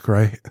sarcastic,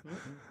 right?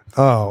 Mm-mm.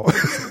 Oh.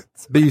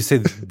 But you say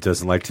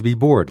doesn't like to be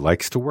bored,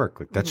 likes to work.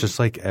 Like that's just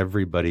like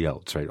everybody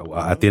else, right?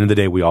 At the end of the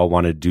day, we all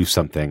want to do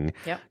something,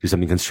 do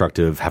something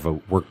constructive, have a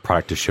work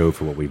product to show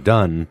for what we've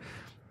done.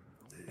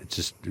 It's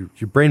just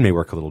your brain may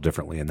work a little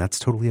differently, and that's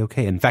totally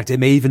okay. In fact, it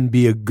may even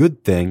be a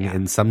good thing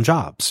in some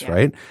jobs,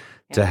 right?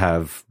 To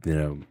have,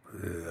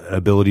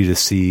 ability to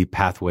see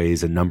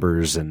pathways and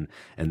numbers and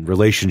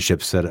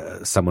relationships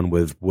that someone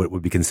with what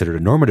would be considered a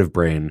normative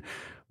brain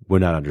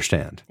would not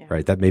understand,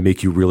 right? That may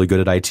make you really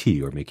good at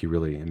IT or make you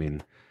really,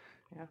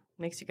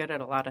 makes you good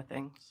at a lot of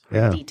things.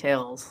 Yeah.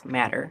 Details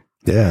matter.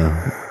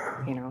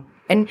 Yeah.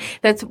 And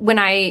that's when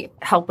I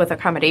help with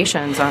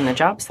accommodations on the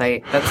job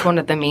site. That's one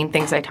of the main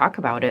things I talk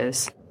about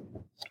is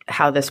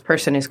how this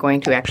person is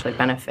going to actually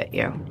benefit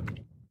you.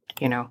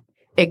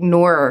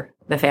 Ignore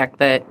the fact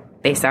that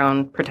they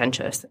sound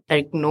pretentious.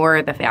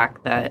 Ignore the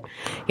fact that,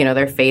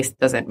 their face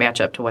doesn't match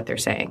up to what they're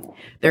saying.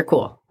 They're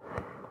cool.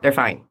 They're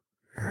fine.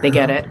 They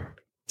get it.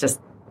 Just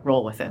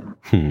roll with it.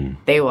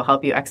 They will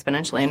help you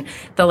exponentially. And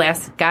the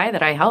last guy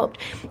that I helped,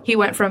 he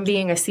went from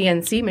being a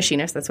CNC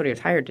machinist, that's what he was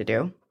hired to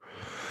do,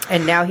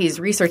 and now he's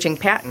researching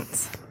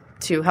patents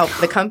to help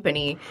the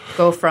company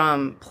go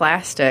from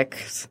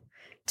plastics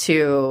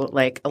to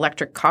like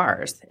electric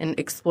cars and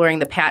exploring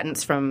the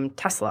patents from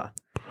Tesla.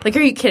 Like,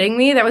 are you kidding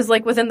me? That was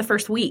like within the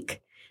first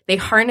week. They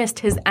harnessed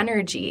his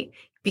energy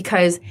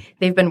because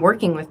they've been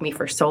working with me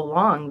for so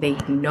long. They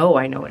know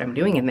I know what I'm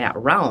doing in that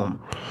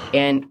realm.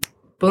 And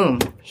boom,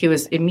 he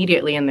was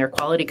immediately in their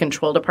quality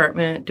control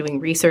department doing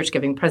research,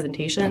 giving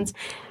presentations.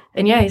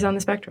 And he's on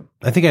the spectrum.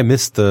 I think I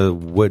missed the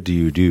what do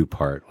you do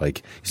part.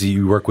 Like, so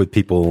you work with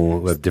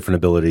people who have different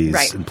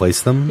abilities and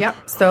place them?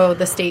 Yep. So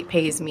the state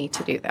pays me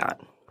to do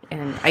that.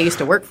 And I used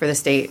to work for the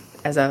state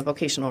as a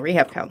vocational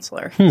rehab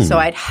counselor. So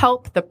I'd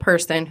help the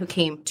person who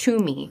came to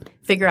me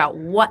figure out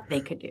what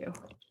they could do.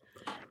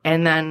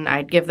 And then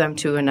I'd give them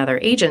to another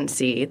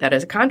agency that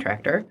is a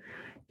contractor,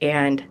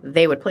 and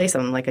they would place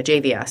them like a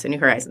JVS and New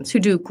Horizons who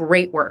do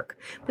great work.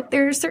 But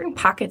there are certain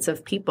pockets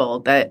of people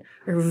that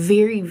are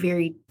very,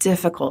 very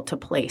difficult to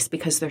place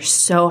because they're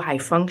so high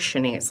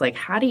functioning. It's like,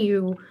 how do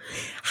you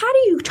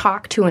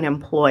talk to an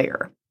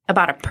employer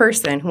about a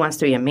person who wants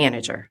to be a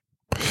manager?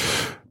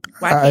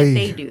 Why can't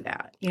they do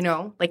that?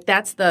 Like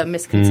that's the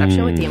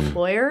misconception with the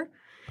employer.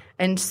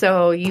 And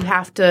so you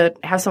have to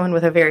have someone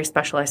with a very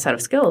specialized set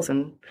of skills.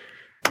 And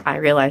I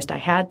realized I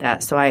had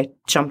that. So I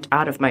jumped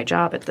out of my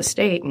job at the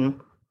state and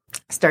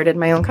started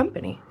my own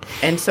company.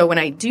 And so when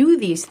I do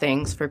these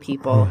things for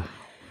people,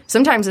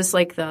 sometimes it's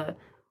like the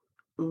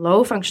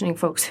low functioning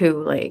folks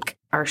who like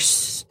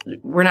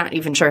we're not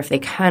even sure if they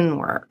can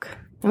work.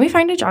 And we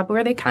find a job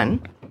where they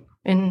can.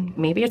 And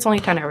maybe it's only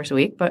 10 hours a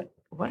week, but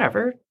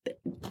whatever.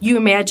 You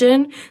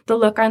imagine the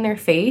look on their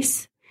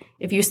face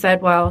if you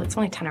said, well, it's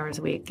only 10 hours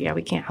a week. Yeah,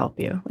 we can't help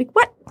you. Like,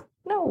 what?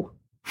 No.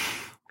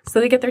 So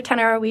they get their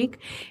 10-hour week,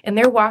 and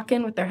they're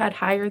walking with their head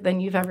higher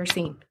than you've ever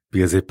seen.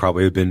 Because they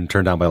probably have been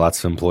turned down by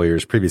lots of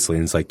employers previously.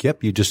 And it's like,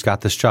 yep, you just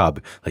got this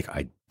job. Like,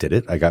 I did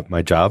it. I got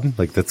my job.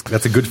 Like,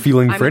 that's a good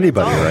feeling for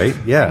anybody, right?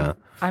 Yeah.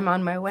 I'm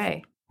on my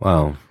way.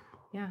 Wow.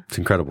 Yeah. It's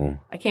incredible.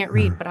 I can't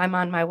read, but I'm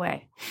on my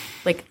way.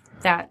 Like,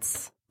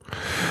 that's...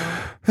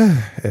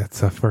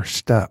 It's a first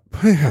step.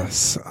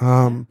 Yes.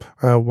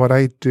 What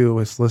I do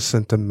is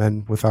listen to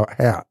Men Without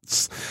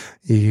Hats.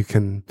 You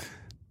can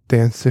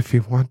dance if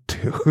you want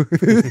to.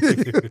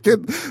 You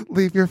can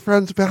leave your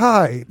friends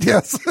behind.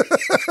 Yes.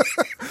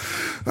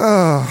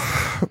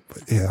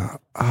 Yeah.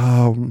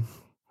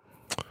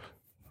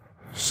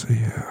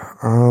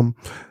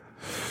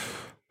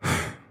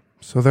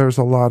 So there's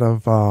a lot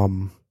of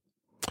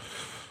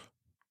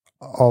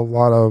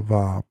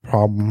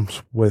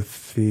problems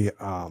with the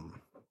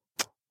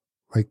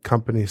like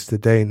companies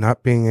today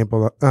not being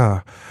able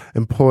to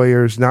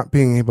employers not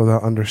being able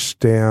to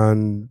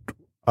understand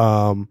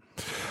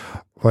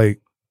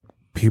like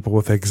people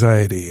with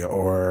anxiety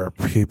or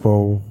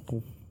people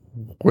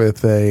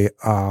with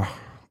an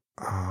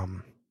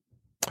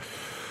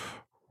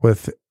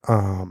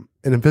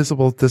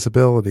invisible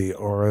disability,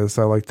 or as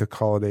I like to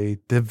call it, a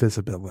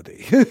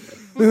divisibility.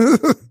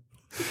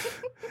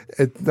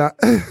 It's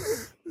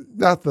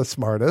not the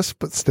smartest,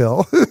 but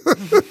still.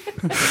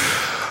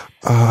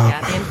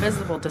 The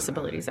invisible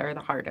disabilities are the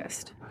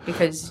hardest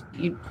because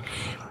you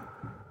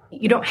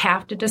don't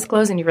have to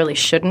disclose, and you really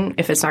shouldn't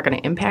if it's not going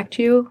to impact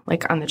you,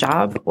 like on the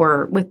job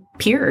or with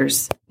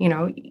peers,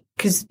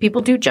 because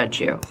people do judge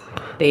you.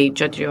 They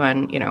judge you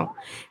on,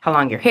 how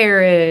long your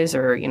hair is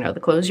or, the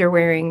clothes you're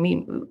wearing.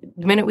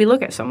 The minute we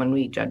look at someone,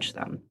 we judge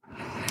them.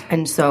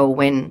 And so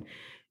when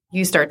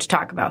you start to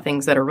talk about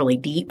things that are really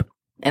deep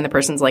and the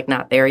person's like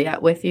not there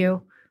yet with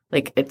you,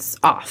 like it's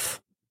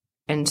off.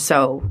 And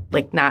so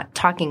like not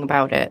talking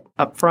about it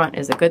up front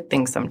is a good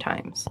thing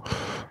sometimes.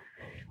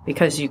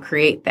 because you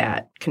create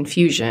that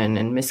confusion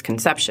and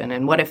misconception.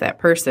 And what if that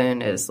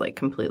person is like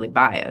completely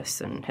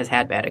biased and has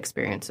had bad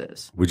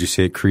experiences? Would you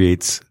say it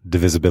creates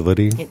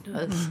divisibility? It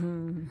does.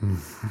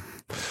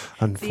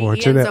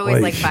 Unfortunately. Ian's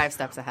always like 5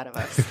 steps ahead of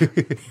us.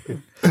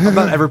 I'm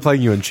not ever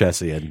playing you in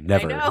chess, Ian.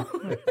 Never. I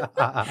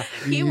know.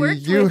 He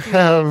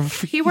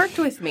worked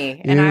with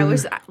me, and I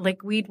was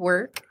like, we'd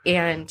work,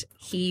 and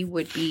he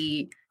would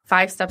be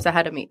 5 steps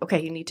ahead of me.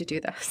 Okay, you need to do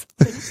this.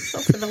 So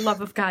for the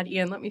love of God,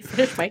 Ian, let me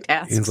finish my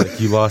task. Ian's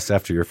like, you lost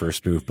after your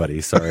first move,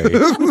 buddy. Sorry.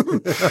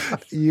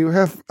 You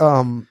have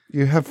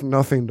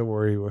nothing to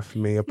worry with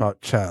me about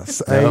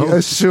chess. No? I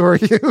assure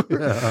you.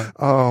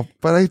 Yeah.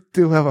 But I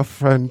do have a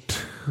friend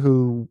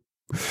who,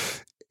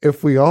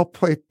 if we all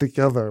played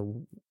together,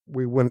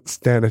 we wouldn't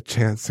stand a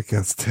chance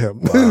against him.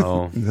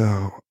 Wow.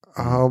 No.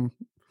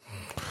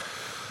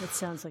 That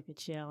sounds like a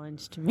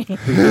challenge to me.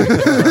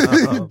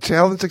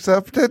 Challenge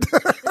accepted.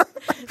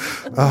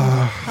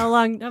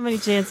 How many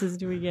chances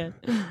do we get?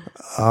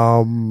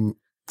 100.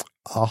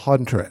 All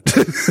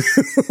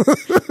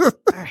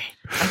right.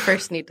 I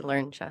first need to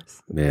learn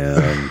chess.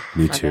 Yeah,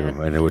 me too.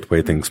 I know which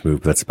way things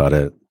move. But that's about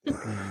it.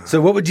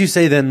 So what would you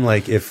say then,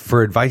 like, if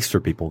for advice for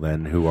people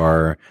then who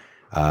are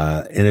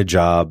in a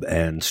job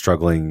and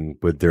struggling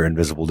with their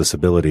invisible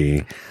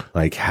disability,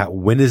 like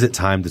when is it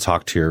time to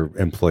talk to your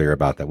employer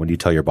about that? When do you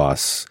tell your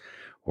boss?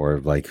 Or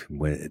like,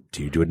 when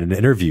do you do it in an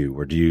interview?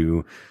 Or do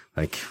you,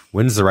 like,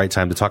 when's the right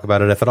time to talk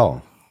about it, if at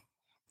all?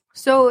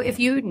 So if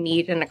you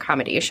need an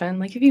accommodation,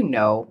 like if you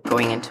know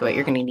going into it,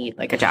 you're going to need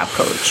like a job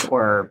coach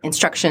or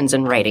instructions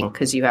in writing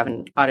because you have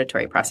an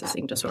auditory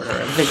processing disorder,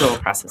 a visual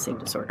processing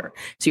disorder.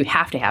 So you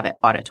have to have it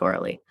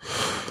auditorily.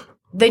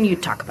 Then you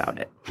talk about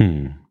it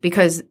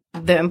because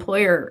the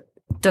employer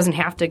doesn't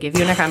have to give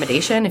you an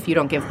accommodation if you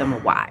don't give them a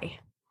why.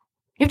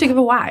 You have to give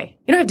a why.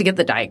 You don't have to give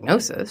the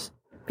diagnosis,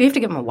 but you have to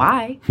give them a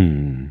why.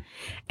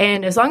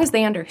 And as long as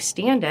they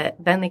understand it,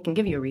 then they can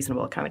give you a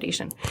reasonable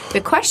accommodation.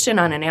 The question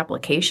on an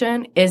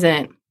application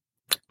isn't,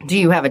 do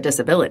you have a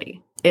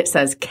disability? It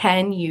says,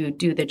 can you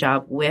do the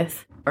job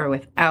with or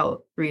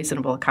without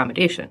reasonable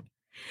accommodation?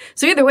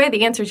 So either way,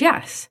 the answer is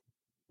yes.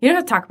 You don't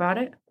have to talk about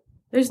it.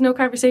 There's no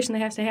conversation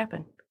that has to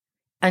happen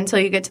until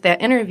you get to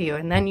that interview.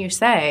 And then you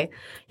say,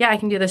 yeah, I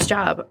can do this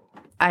job.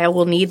 I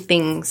will need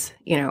things,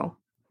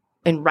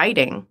 in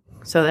writing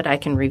so that I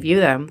can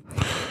review them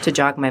to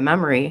jog my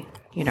memory,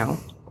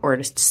 or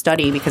to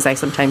study because I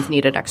sometimes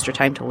needed extra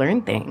time to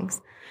learn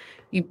things.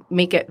 You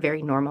make it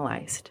very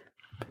normalized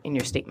in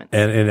your statement.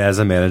 And as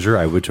a manager,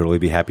 I would totally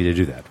be happy to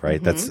do that,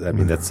 right?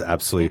 That's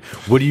absolutely.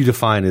 What do you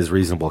define as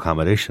reasonable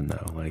accommodation,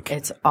 though? Like,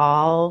 it's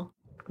all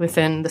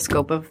within the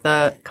scope of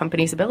the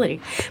company's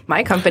ability.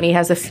 My company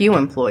has a few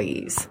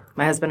employees.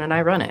 My husband and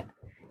I run it.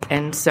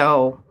 And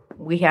so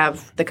we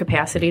have the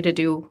capacity to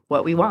do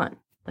what we want.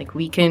 Like,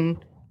 we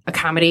can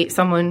accommodate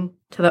someone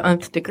to the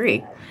nth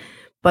degree.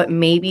 But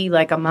maybe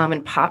like a mom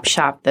and pop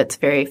shop that's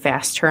very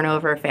fast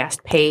turnover,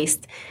 fast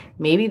paced,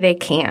 maybe they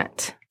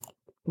can't.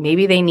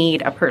 Maybe they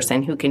need a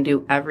person who can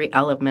do every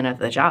element of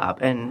the job.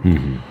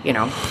 And,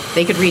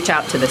 they could reach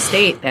out to the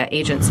state, that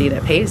agency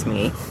that pays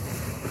me,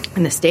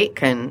 and the state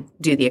can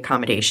do the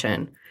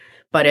accommodation.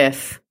 But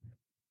if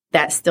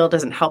that still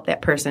doesn't help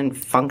that person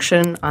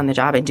function on the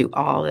job and do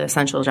all the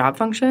essential job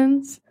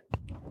functions,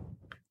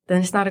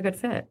 then it's not a good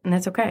fit. And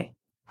that's okay.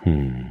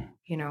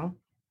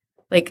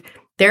 Like,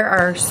 there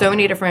are so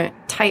many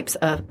different types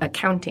of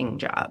accounting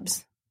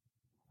jobs.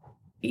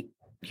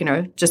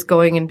 Just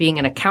going and being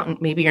an accountant,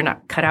 maybe you're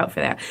not cut out for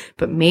that.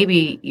 But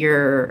maybe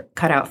you're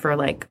cut out for,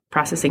 like,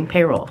 processing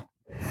payroll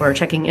or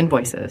checking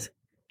invoices,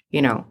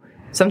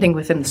 something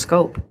within the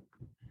scope.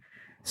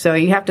 So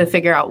you have to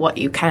figure out what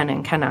you can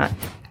and cannot,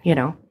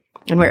 and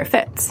where it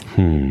fits.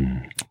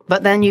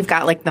 But then you've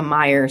got, like, the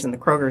Myers and the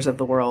Krogers of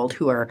the world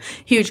who are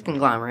huge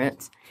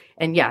conglomerates.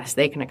 And, yes,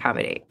 they can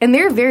accommodate. And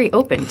they're very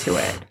open to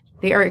it.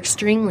 They are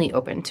extremely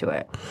open to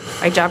it.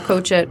 I job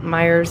coach at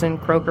Myers and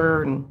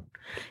Kroger and,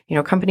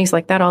 companies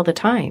like that all the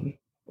time.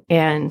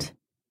 And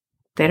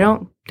they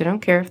don't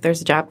care if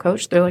there's a job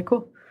coach. They're like,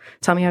 cool,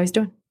 tell me how he's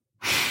doing.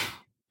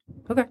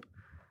 Okay.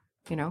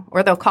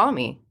 Or they'll call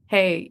me.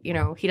 Hey,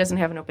 he doesn't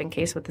have an open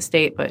case with the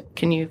state, but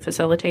can you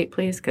facilitate,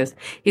 please? Because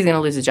he's going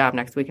to lose a job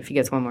next week if he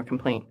gets one more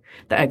complaint.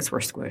 The eggs were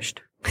squished.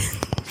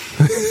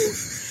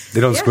 They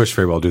don't squish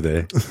very well, do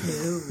they?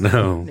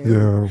 No.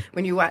 Yeah.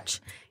 When you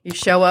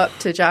show up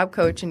to job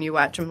coach and you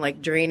watch him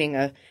like draining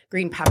a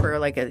green pepper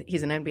like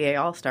he's an NBA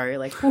All-Star. You're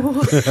like, oh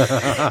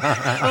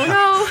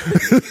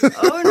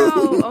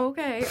no,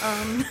 okay,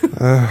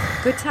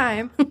 good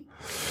time.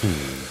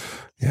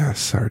 Yeah,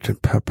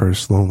 Sgt.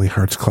 Pepper's Lonely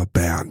Hearts Club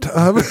Band.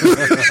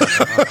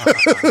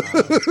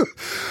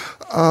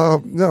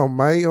 No,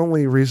 my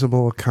only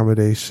reasonable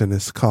accommodation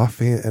is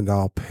coffee, and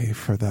I'll pay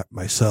for that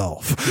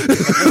myself.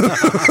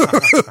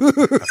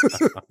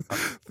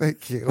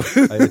 Thank you.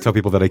 I tell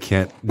people that I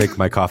can't make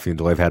my coffee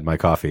until I've had my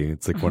coffee.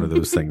 It's like one of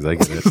those things. I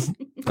get it.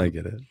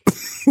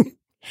 You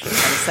gotta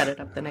set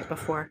it up the night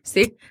before.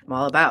 See, I'm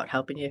all about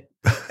helping you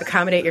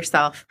accommodate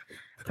yourself.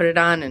 Put it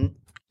on and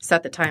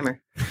set the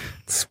timer.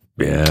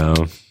 Yeah.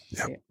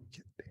 Yep.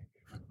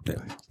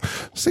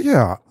 So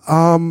yeah,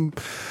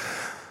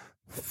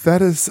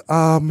 that is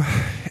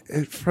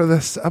it for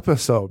this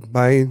episode.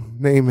 My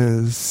name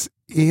is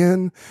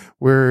Ian.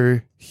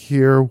 We're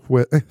here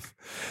with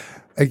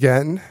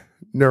again,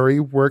 Nuri.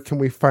 Where can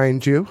we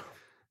find you?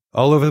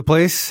 All over the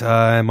place.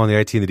 I'm on the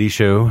IT and the D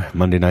show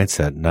Monday nights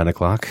at 9:00.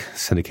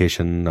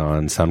 Syndication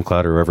on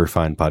SoundCloud or wherever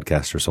fine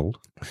podcasts are sold.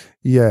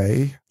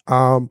 Yay.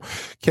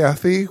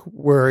 Kathy,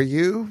 where are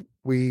you?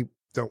 We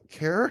don't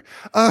care.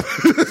 Whoa.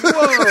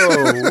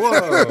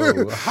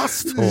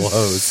 Hostile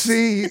host.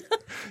 She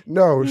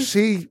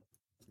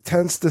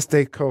tends to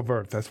stay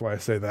covert. That's why I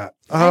say that.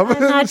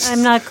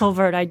 I'm not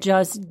covert. I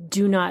just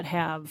do not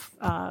have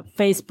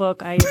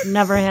Facebook. I've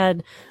never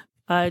had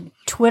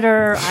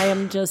Twitter. I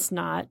am just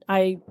not.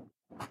 I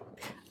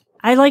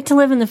like to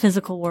live in the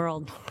physical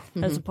world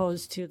as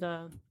opposed to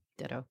the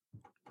Ditto.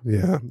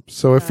 Yeah.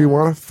 So if you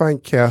want to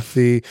find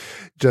Kathy,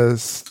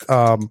 just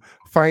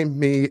find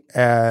me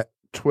at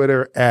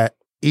Twitter at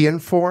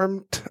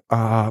Ianformed.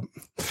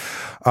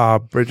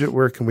 Bridget,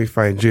 where can we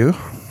find you?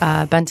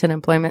 Benton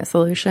Employment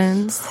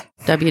Solutions,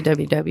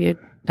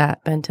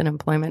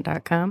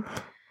 www.bentonemployment.com.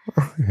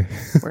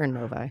 We're in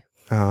Novi.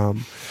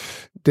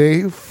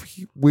 Dave,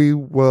 we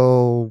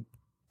will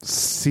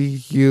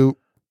see you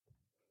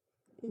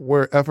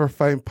wherever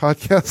fine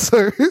podcasts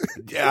are.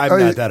 Yeah, I'm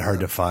not that hard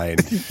to find.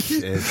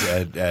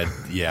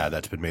 Yeah,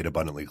 that's been made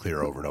abundantly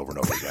clear over and over and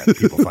over again.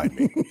 People find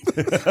me.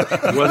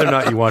 Whether or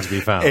not you want to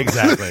be found.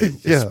 Exactly.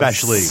 Yes.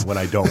 Especially when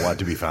I don't want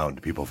to be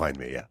found. People find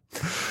me, yeah.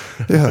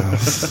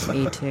 Yes.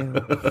 Me too.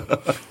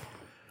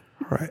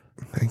 All right.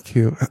 Thank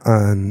you.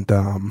 And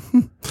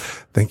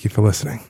thank you for listening.